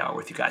to happy hour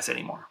with you guys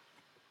anymore.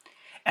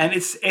 And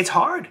it's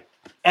hard.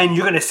 And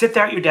you're going to sit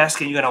there at your desk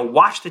and you're going to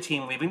watch the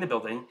team leaving the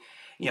building,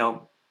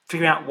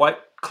 figuring out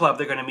what club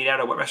they're going to meet at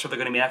or what restaurant they're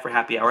going to meet at for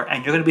happy hour.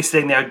 And you're going to be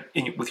sitting there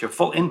with your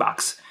full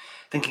inbox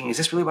thinking, is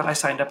this really what I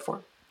signed up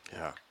for?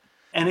 Yeah.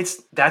 And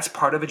that's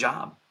part of the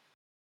job.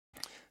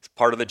 It's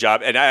part of the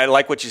job. And I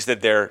like what you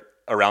said there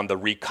around the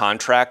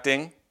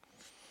recontracting,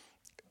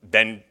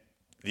 then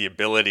the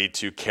ability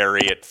to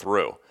carry it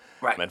through.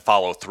 Right. And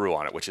follow through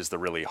on it, which is the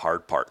really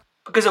hard part.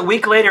 Because a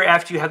week later,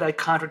 after you have that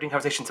contracting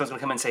conversation, someone's going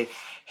to come and say,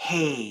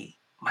 hey,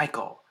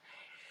 Michael,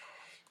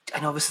 I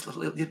know this is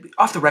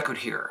off the record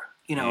here.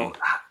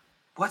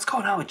 What's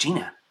going on with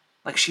Gina?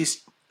 Like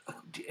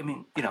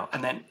and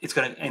then it's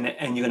going to,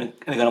 and you're going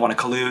to want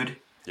to collude.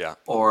 Yeah.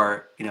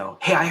 Or,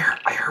 hey,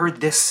 I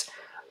heard this,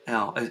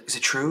 is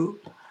it true?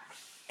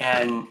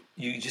 And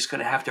you're just going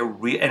to have to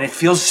and it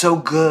feels so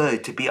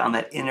good to be on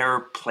that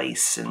inner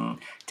place and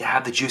to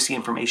have the juicy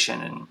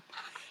information. And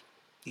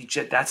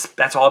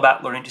that's all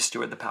about learning to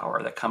steward the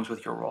power that comes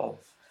with your role.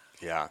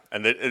 Yeah.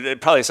 And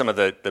probably some of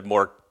the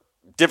more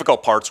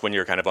difficult parts when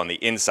you're kind of on the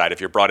inside. If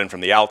you're brought in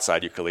from the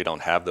outside, you clearly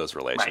don't have those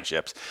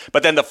relationships. Right.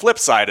 But then the flip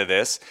side of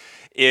this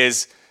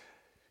is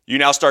you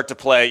now start to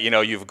play,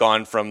 you've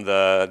gone from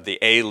the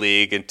A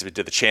League into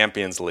the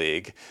Champions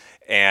League,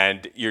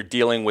 and you're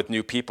dealing with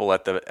new people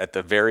at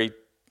the very,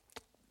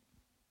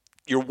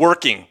 you're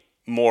working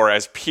more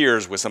as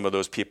peers with some of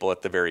those people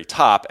at the very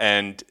top.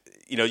 And,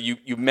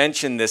 you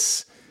mentioned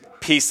this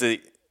piece that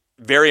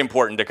very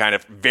important to kind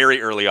of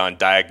very early on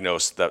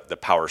diagnose the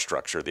power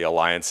structure, the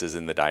alliances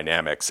and the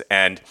dynamics.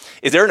 And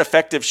is there an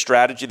effective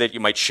strategy that you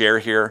might share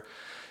here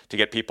to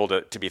get people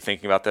to be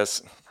thinking about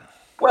this?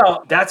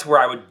 Well, that's where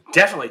I would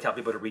definitely tell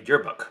people to read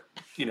your book.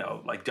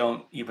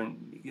 Don't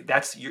even,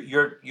 that's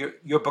your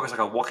book is like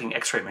a walking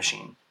x-ray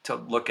machine to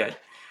look at,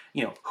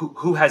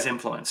 who has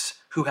influence,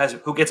 who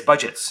gets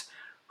budgets,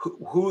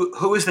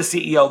 who is the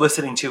CEO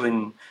listening to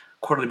in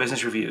quarterly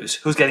business reviews,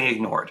 who's getting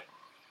ignored,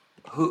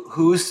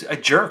 who's a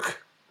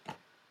jerk,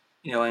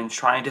 and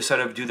trying to sort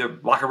of do the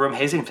locker room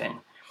hazing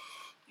thing.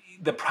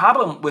 The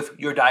problem with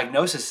your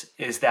diagnosis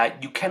is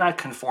that you cannot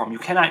conform. You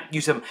cannot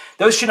use them.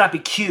 Those should not be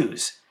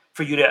cues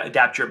for you to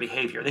adapt your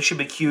behavior. They should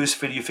be cues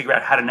for you to figure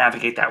out how to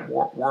navigate that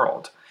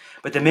world.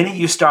 But the minute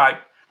you start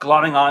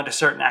glomming on to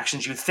certain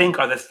actions you think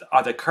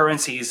are the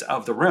currencies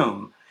of the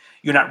room,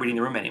 you're not reading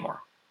the room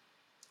anymore.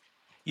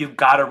 You've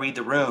got to read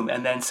the room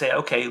and then say,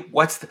 okay,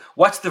 what's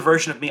the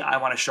version of me I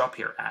want to show up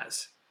here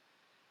as?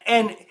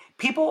 And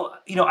people,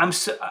 you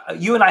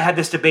and I had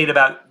this debate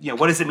about,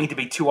 what does it mean to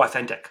be too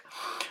authentic,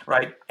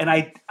 right? And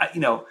I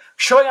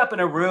showing up in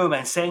a room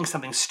and saying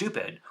something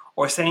stupid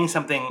or saying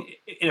something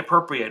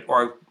inappropriate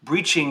or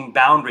breaching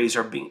boundaries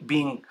or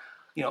being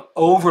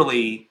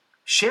overly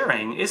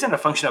sharing isn't a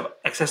function of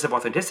excessive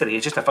authenticity.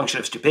 It's just a function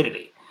of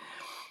stupidity.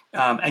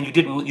 And you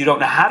don't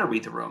know how to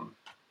read the room.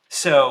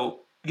 So,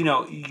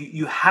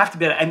 you have to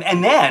be,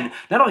 and then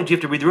not only do you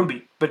have to read the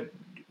room, but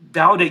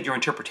validate your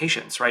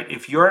interpretations, right?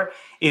 If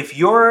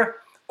you're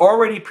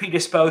already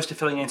predisposed to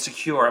feeling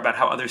insecure about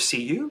how others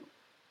see you,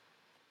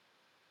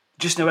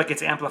 just know it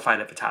gets amplified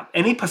at the top.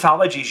 Any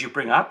pathologies you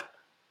bring up,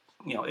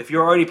 if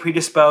you're already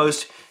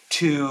predisposed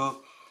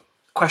to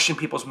question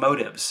people's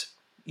motives,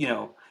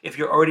 if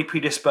you're already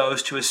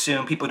predisposed to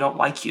assume people don't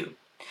like you,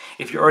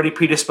 if you're already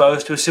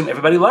predisposed to assume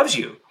everybody loves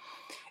you,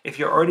 if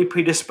you're already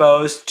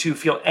predisposed to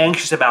feel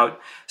anxious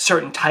about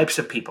certain types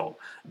of people,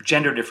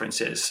 gender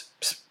differences,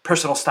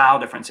 personal style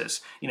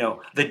differences,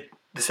 the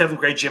 7th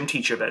grade gym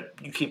teacher that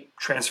you keep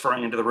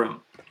transferring into the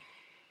room,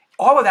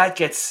 all of that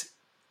gets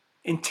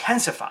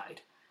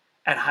intensified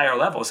at higher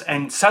levels,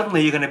 and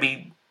suddenly you're going to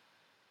be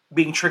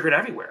being triggered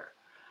everywhere.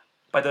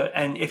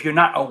 And if you're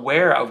not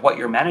aware of what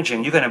you're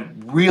managing, you're going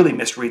to really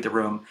misread the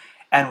room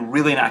and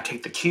really not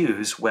take the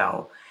cues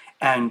well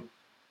and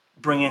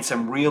bring in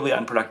some really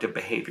unproductive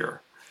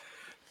behavior.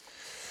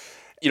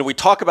 We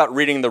talk about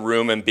reading the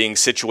room and being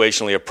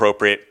situationally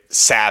appropriate,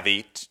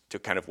 savvy, to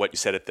kind of what you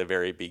said at the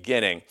very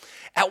beginning.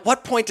 At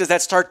what point does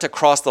that start to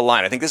cross the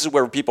line? I think this is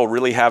where people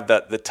really have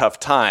the tough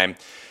time,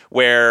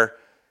 where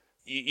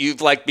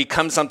you've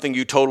become something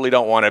you totally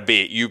don't want to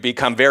be. You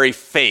become very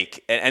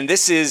fake. And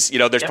this is,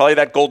 there's probably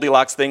that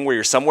Goldilocks thing where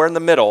you're somewhere in the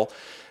middle,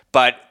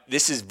 but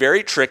this is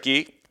very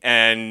tricky.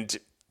 And,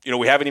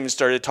 we haven't even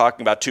started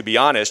talking about, To Be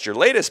Honest, your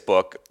latest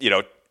book,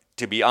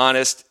 to be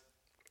honest.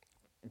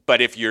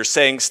 But if you're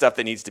saying stuff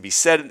that needs to be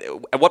said,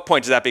 at what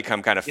point does that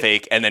become kind of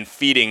fake and then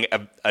feeding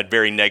a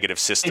very negative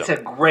system? It's a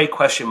great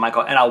question,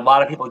 Michael. And a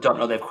lot of people don't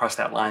know they've crossed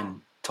that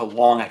line till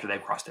long after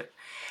they've crossed it.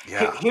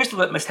 Yeah. Here's the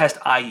litmus test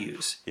I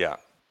use. Yeah.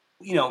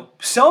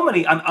 So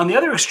many, on the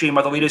other extreme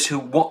are the leaders who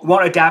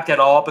won't adapt at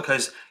all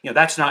because,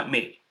 that's not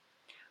me.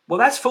 Well,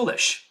 that's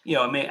foolish.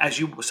 As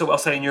you so well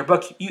say in your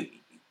book,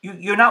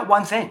 you're not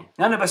one thing.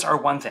 None of us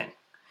are one thing.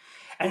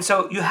 And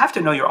so you have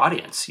to know your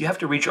audience. You have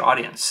to read your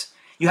audience.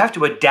 You have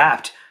to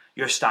adapt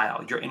your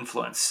style, your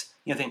influence,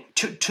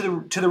 to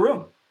the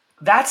room.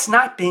 That's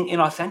not being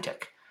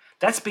inauthentic.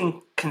 That's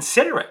being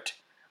considerate,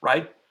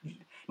 right?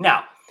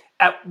 Now,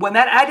 when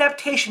that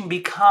adaptation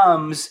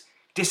becomes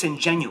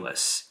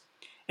disingenuous,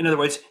 in other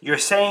words, you're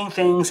saying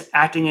things,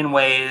 acting in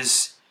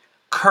ways,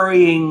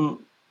 currying,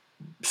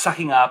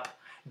 sucking up,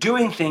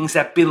 doing things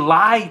that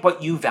belie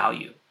what you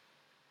value,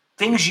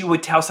 things you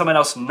would tell someone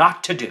else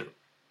not to do.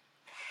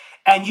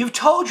 And you've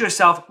told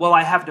yourself, well,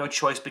 I have no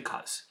choice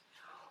because.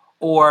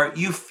 Or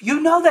you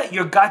know that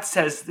your gut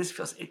says this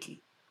feels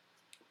icky,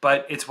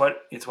 but it's what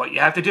you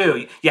have to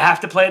do. You have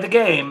to play the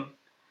game.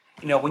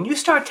 When you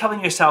start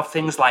telling yourself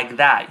things like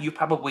that, you've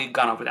probably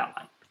gone over that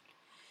line.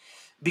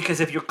 Because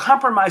if you're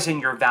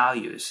compromising your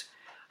values,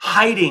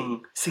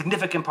 hiding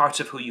significant parts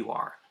of who you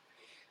are,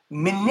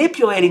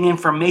 manipulating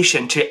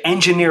information to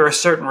engineer a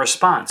certain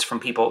response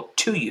from people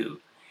to you,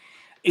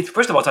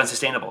 first of all, it's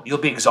unsustainable. You'll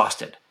be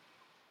exhausted.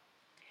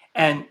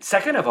 And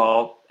second of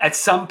all, at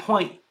some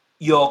point,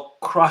 you'll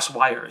cross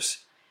wires,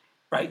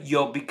 right?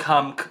 You'll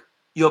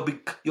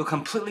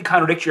completely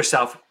contradict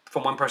yourself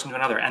from one person to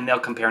another, and they'll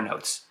compare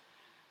notes,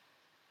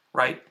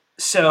 right?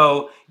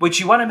 So what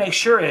you want to make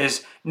sure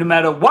is no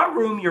matter what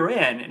room you're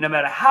in, no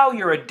matter how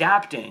you're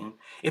adapting,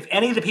 if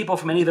any of the people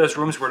from any of those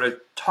rooms were to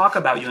talk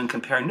about you and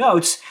compare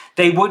notes,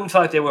 they wouldn't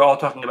feel like they were all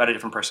talking about a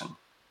different person.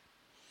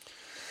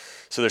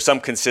 So there's some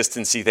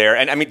consistency there.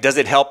 And does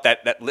it help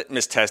that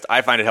litmus test?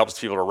 I find it helps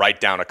people to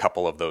write down a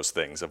couple of those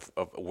things of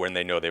when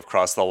they know they've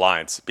crossed the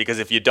lines. Because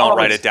if you don't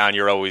write it down,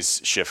 you're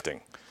always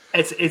shifting.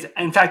 It's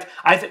in fact,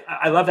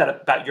 I love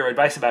that about your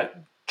advice about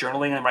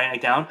journaling and writing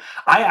it down.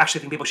 I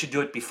actually think people should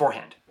do it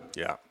beforehand.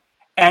 Yeah.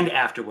 And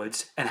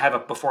afterwards, and have a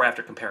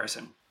before-after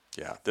comparison.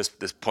 Yeah. This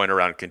point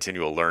around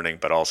continual learning,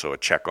 but also a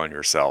check on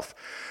yourself.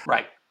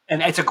 Right.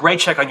 And it's a great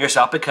check on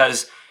yourself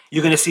because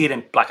you're going to see it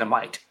in black and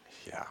white.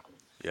 Yeah.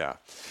 Yeah.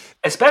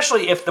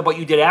 Especially if what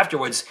you did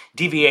afterwards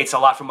deviates a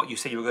lot from what you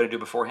said you were going to do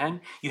beforehand,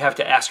 you have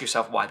to ask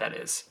yourself why that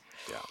is.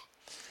 Yeah.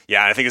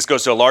 Yeah, and I think this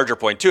goes to a larger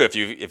point too.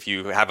 If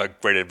you have a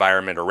great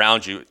environment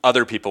around you,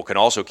 other people can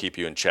also keep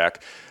you in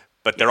check,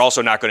 but they're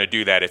also not going to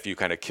do that if you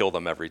kind of kill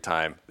them every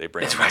time they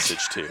bring a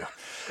message to you.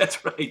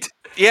 That's right.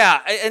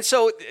 Yeah, and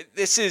so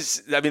this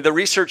is, I mean, the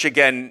research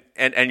again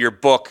and your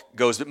book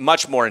goes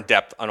much more in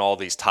depth on all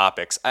these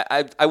topics.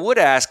 I would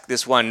ask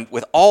this one,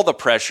 with all the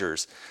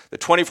pressures, the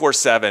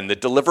 24/7, the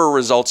deliver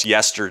results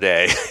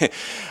yesterday,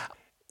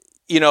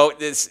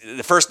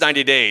 the first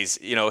 90 days,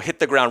 hit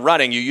the ground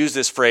running. You use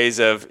this phrase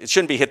of, it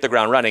shouldn't be hit the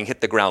ground running,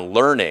 hit the ground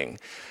learning.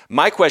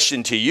 My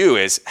question to you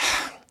is,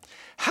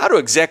 how do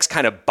execs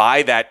kind of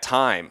buy that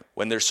time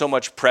when there's so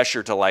much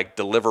pressure to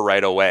deliver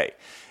right away?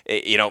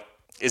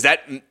 Is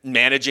that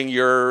managing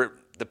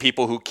the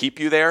people who keep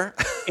you there?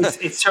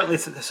 It's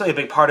certainly a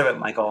big part of it,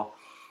 Michael.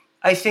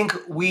 I think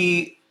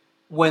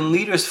when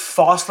leaders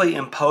falsely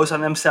impose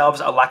on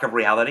themselves a lack of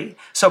reality,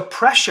 so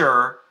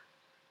pressure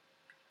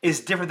is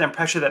different than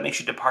pressure that makes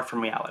you depart from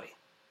reality,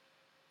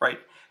 right?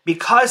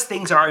 Because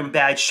things are in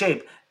bad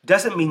shape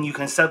doesn't mean you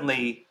can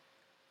suddenly,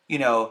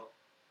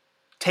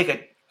 take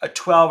a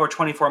 12 or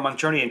 24-month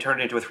journey and turn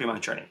it into a 3-month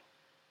journey.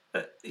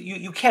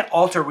 You can't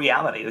alter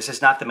reality. This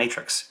is not the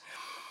Matrix.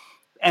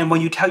 And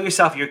when you tell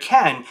yourself you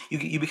can,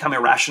 you become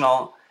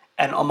irrational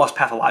and almost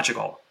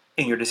pathological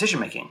in your decision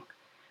making.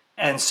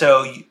 And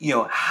so,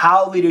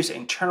 how leaders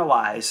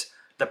internalize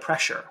the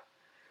pressure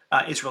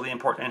is really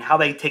important, and how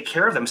they take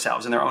care of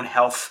themselves and their own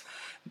health,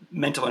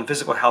 mental and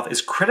physical health,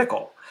 is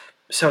critical,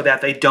 so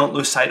that they don't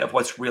lose sight of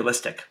what's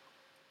realistic.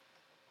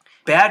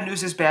 Bad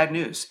news is bad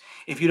news.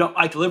 If you don't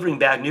like delivering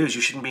bad news,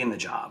 you shouldn't be in the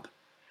job.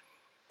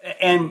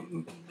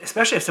 And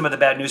especially if some of the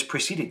bad news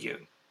preceded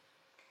you.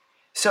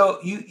 So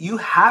you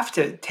have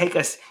to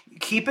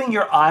keeping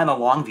your eye on the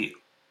long view,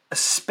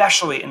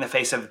 especially in the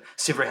face of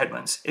severe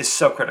headwinds, is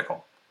so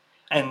critical.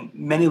 And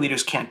many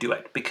leaders can't do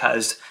it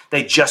because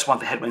they just want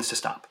the headwinds to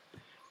stop.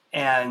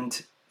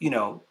 And,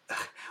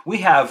 we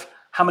have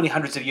how many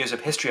hundreds of years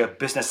of history of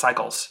business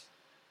cycles,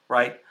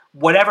 right?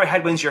 Whatever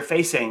headwinds you're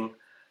facing,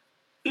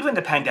 even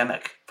the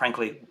pandemic,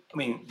 frankly, I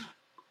mean,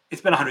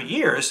 it's been 100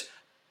 years,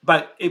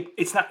 but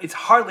it's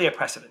hardly a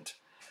precedent.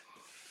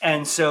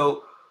 And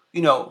so,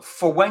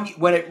 for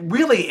when it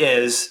really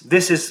is,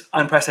 this is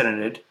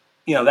unprecedented,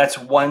 that's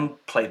one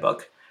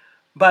playbook.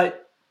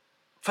 But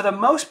for the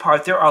most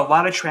part, there are a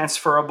lot of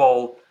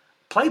transferable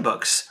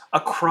playbooks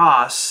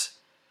across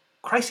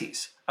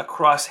crises,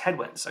 across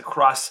headwinds,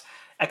 across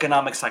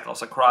economic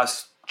cycles,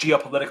 across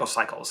geopolitical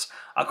cycles,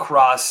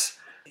 across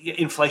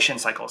inflation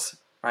cycles,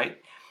 right?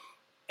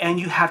 And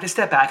you have to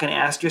step back and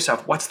ask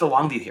yourself, what's the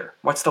long view here?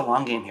 What's the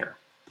long game here?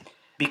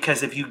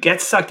 Because if you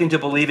get sucked into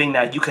believing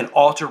that you can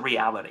alter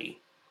reality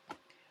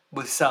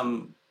with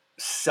some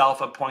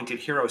self-appointed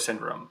hero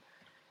syndrome,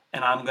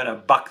 and I'm going to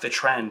buck the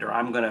trend, or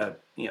I'm going to,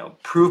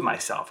 prove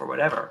myself, or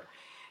whatever,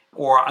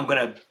 or I'm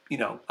going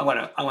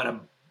to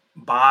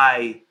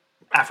buy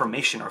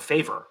affirmation or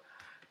favor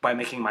by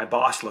making my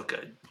boss look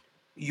good,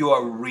 you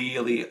are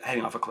really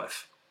heading off a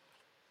cliff.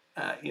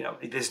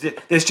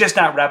 There's just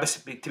not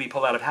rabbits to be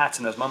pulled out of hats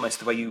in those moments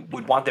the way you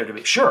would want there to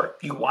be. Sure,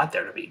 you want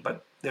there to be,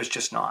 but there's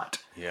just not.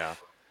 Yeah.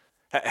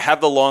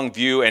 Have the long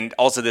view, and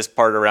also this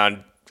part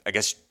around, I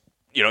guess,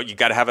 you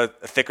got to have a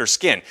thicker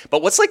skin.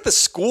 But what's the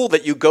school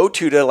that you go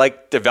to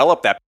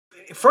develop that?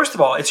 First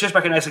of all, it's just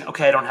recognizing,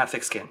 okay, I don't have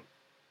thick skin.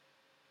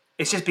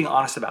 It's just being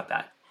honest about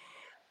that.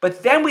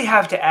 But then we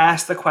have to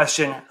ask the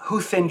question,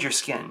 who thinned your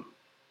skin?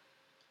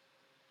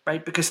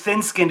 Right? Because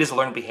thin-skinned is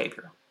learned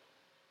behavior.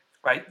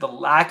 Right? The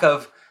lack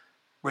of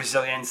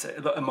resilience,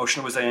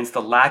 emotional resilience,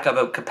 the lack of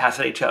a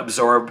capacity to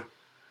absorb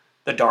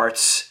the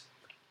darts.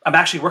 I'm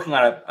actually working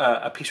on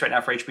a piece right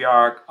now for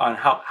HBR on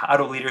how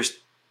do leaders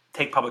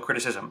take public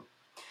criticism.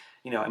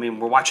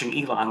 We're watching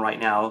Elon right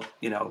now,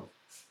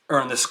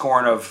 earn the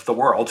scorn of the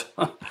world.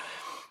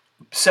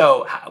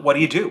 So what do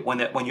you do when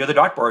you're the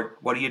dartboard?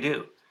 What do you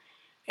do?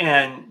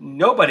 And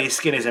nobody's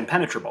skin is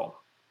impenetrable.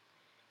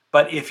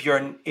 But if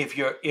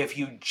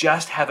you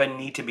just have a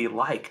need to be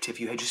liked, if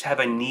you just have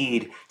a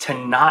need to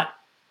not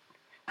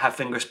have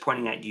fingers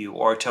pointing at you,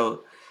 or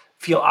to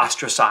feel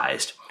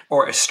ostracized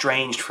or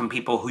estranged from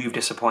people who you've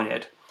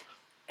disappointed,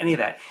 any of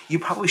that, you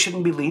probably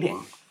shouldn't be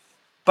leading.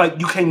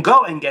 But you can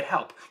go and get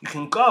help. You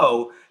can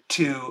go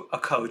to a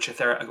coach, a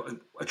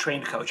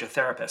trained coach, a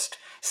therapist,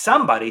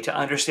 somebody to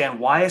understand,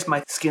 why is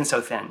my skin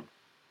so thin?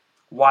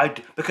 Why?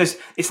 Because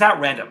it's not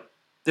random.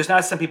 There's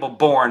not some people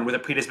born with a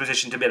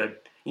predisposition to be able to,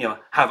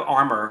 have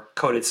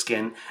armor-coated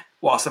skin,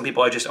 while some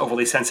people are just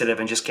overly sensitive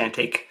and just can't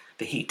take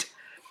the heat.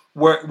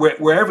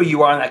 Wherever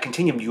you are on that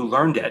continuum, you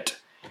learned it,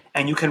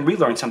 and you can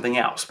relearn something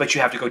else, but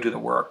you have to go do the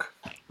work.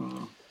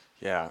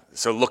 Yeah.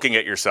 So looking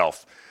at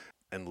yourself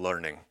and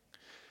learning.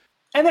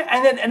 And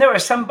there are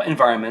some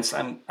environments,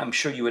 I'm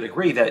sure you would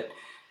agree, that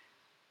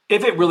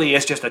if it really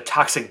is just a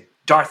toxic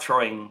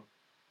dart-throwing,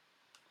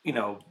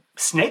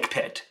 snake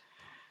pit,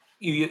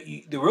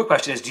 the real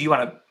question is,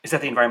 is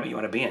that the environment you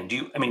want to be in?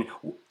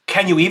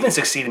 Can you even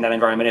succeed in that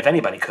environment if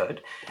anybody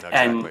could? Exactly.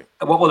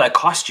 And what will that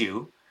cost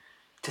you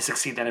to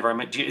succeed in that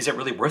environment? Is it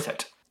really worth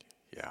it?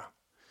 Yeah.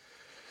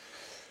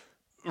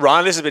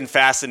 Ron, this has been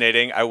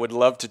fascinating. I would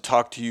love to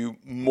talk to you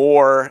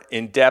more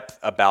in depth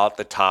about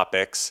the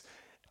topics.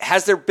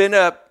 Has there been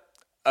a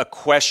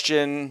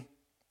question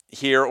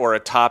here or a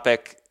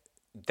topic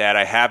that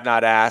I have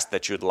not asked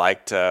that you'd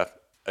like to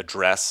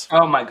address?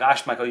 Oh my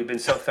gosh, Michael, you've been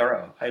so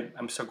thorough.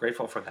 I'm so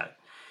grateful for that.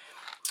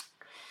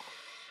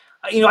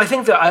 I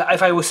think that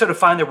if I was sort of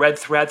find the red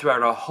thread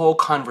throughout our whole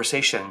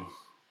conversation,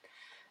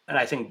 and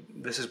I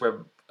think this is where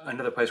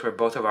another place where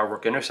both of our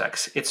work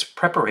intersects, it's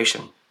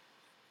preparation.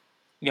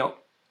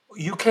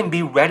 You can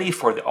be ready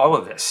for all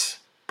of this,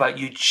 but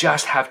you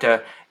just have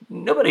to.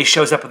 Nobody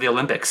shows up at the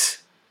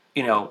Olympics,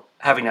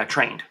 having not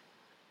trained.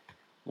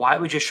 Why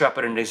would you show up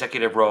at an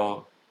executive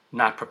role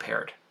not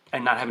prepared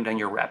and not having done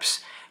your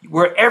reps?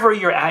 Wherever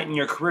you're at in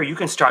your career, you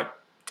can start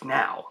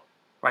now,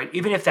 right?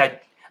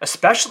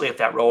 Especially if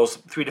that role is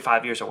 3 to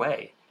 5 years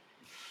away.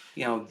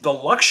 The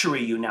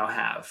luxury you now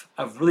have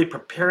of really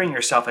preparing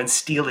yourself and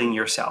steeling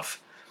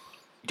yourself.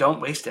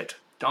 Don't waste it.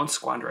 Don't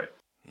squander it.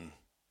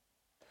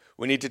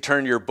 We need to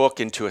turn your book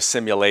into a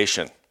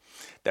simulation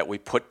that we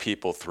put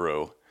people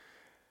through.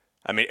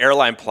 I mean,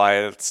 airline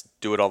pilots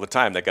do it all the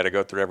time. They got to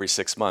go through every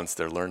 6 months.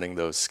 They're learning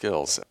those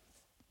skills.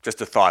 Just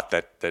a thought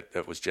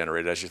that was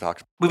generated as you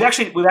talked. We've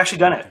actually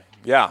done it.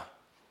 Yeah.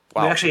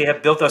 Wow. We actually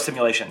have built those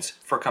simulations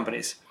for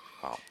companies.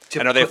 Wow.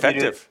 And are they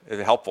effective? Is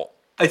it helpful?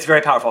 It's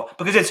very powerful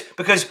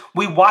because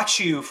we watch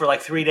you for like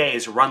 3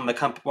 days run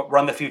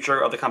the future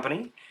of the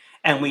company,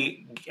 and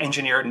we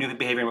engineer new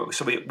behavior.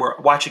 So we're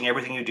watching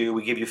everything you do.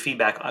 We give you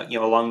feedback,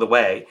 along the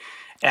way,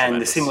 and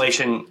Tremendous. The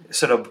simulation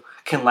sort of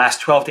can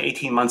last 12 to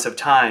 18 months of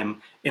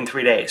time in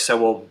 3 days.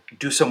 So we'll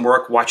do some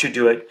work, watch you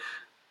do it,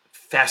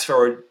 fast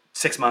forward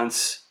 6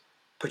 months,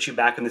 put you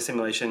back in the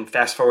simulation,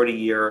 fast forward a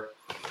year,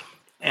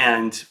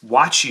 and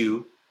watch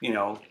you,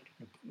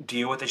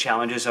 deal with the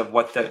challenges of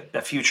what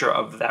the future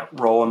of that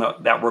role and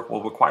that work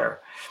will require.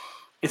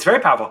 It's very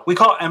powerful. We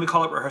call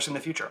it rehearsing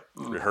the future.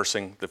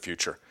 Rehearsing the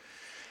future.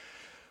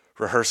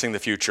 Rehearsing the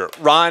future.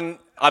 Ron,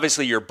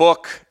 obviously your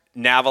book,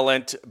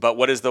 Navalent, but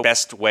what is the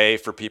best way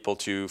for people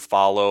to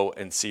follow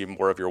and see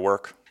more of your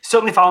work?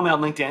 Certainly follow me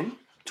on LinkedIn,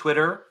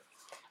 Twitter,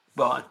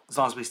 well, as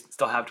long as we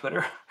still have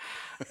Twitter,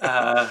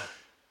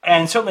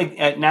 and certainly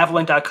at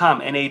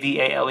navalent.com,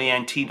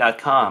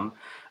 navalent.com,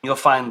 you'll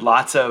find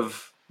lots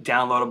of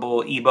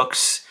downloadable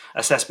ebooks,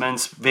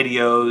 assessments,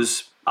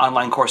 videos,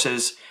 online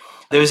courses.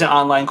 There's an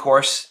online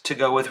course to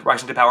go with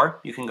Rising to Power.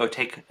 You can go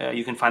take.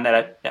 You can find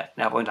that at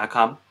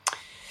navalent.com.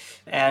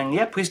 And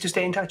yeah, please do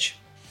stay in touch.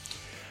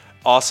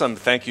 Awesome.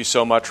 Thank you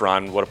so much,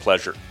 Ron. What a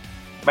pleasure.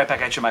 Right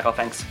back at you, Michael.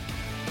 Thanks.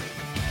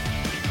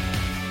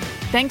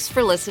 Thanks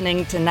for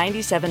listening to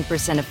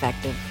 97%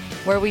 Effective,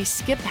 where we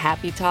skip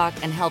happy talk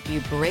and help you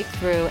break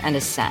through and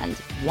ascend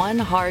one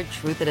hard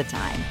truth at a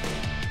time.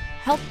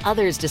 Help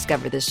others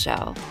discover this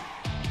show.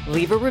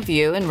 Leave a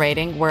review and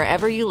rating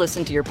wherever you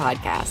listen to your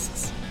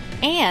podcasts.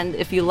 And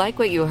if you like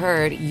what you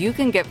heard, you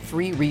can get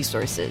free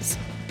resources,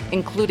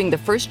 including the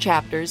first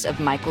chapters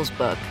of Michael's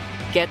book,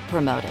 Get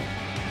Promoted,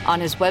 on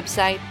his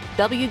website,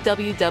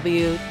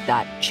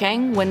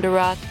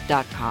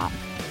 www.changwenderoth.com.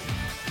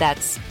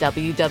 That's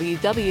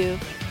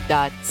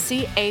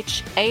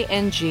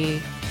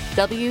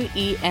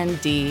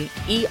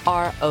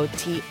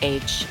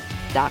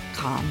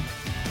www.changwenderoth.com.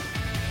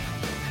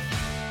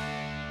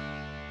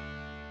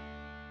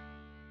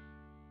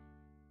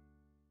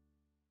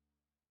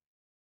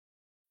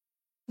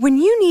 When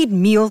you need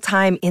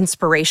mealtime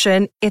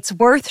inspiration, it's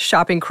worth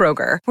shopping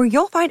Kroger, where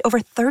you'll find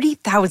over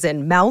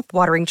 30,000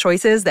 mouth-watering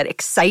choices that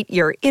excite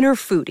your inner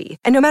foodie.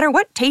 And no matter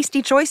what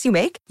tasty choice you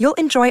make, you'll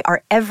enjoy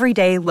our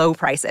everyday low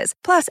prices,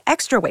 plus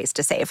extra ways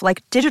to save,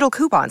 like digital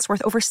coupons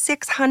worth over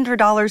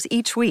 $600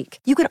 each week.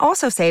 You can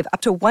also save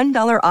up to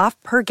 $1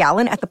 off per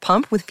gallon at the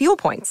pump with fuel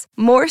points.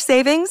 More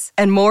savings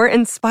and more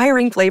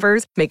inspiring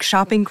flavors make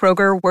shopping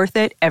Kroger worth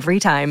it every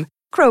time.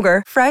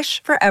 Kroger,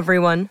 fresh for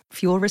everyone.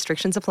 Fuel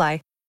restrictions apply.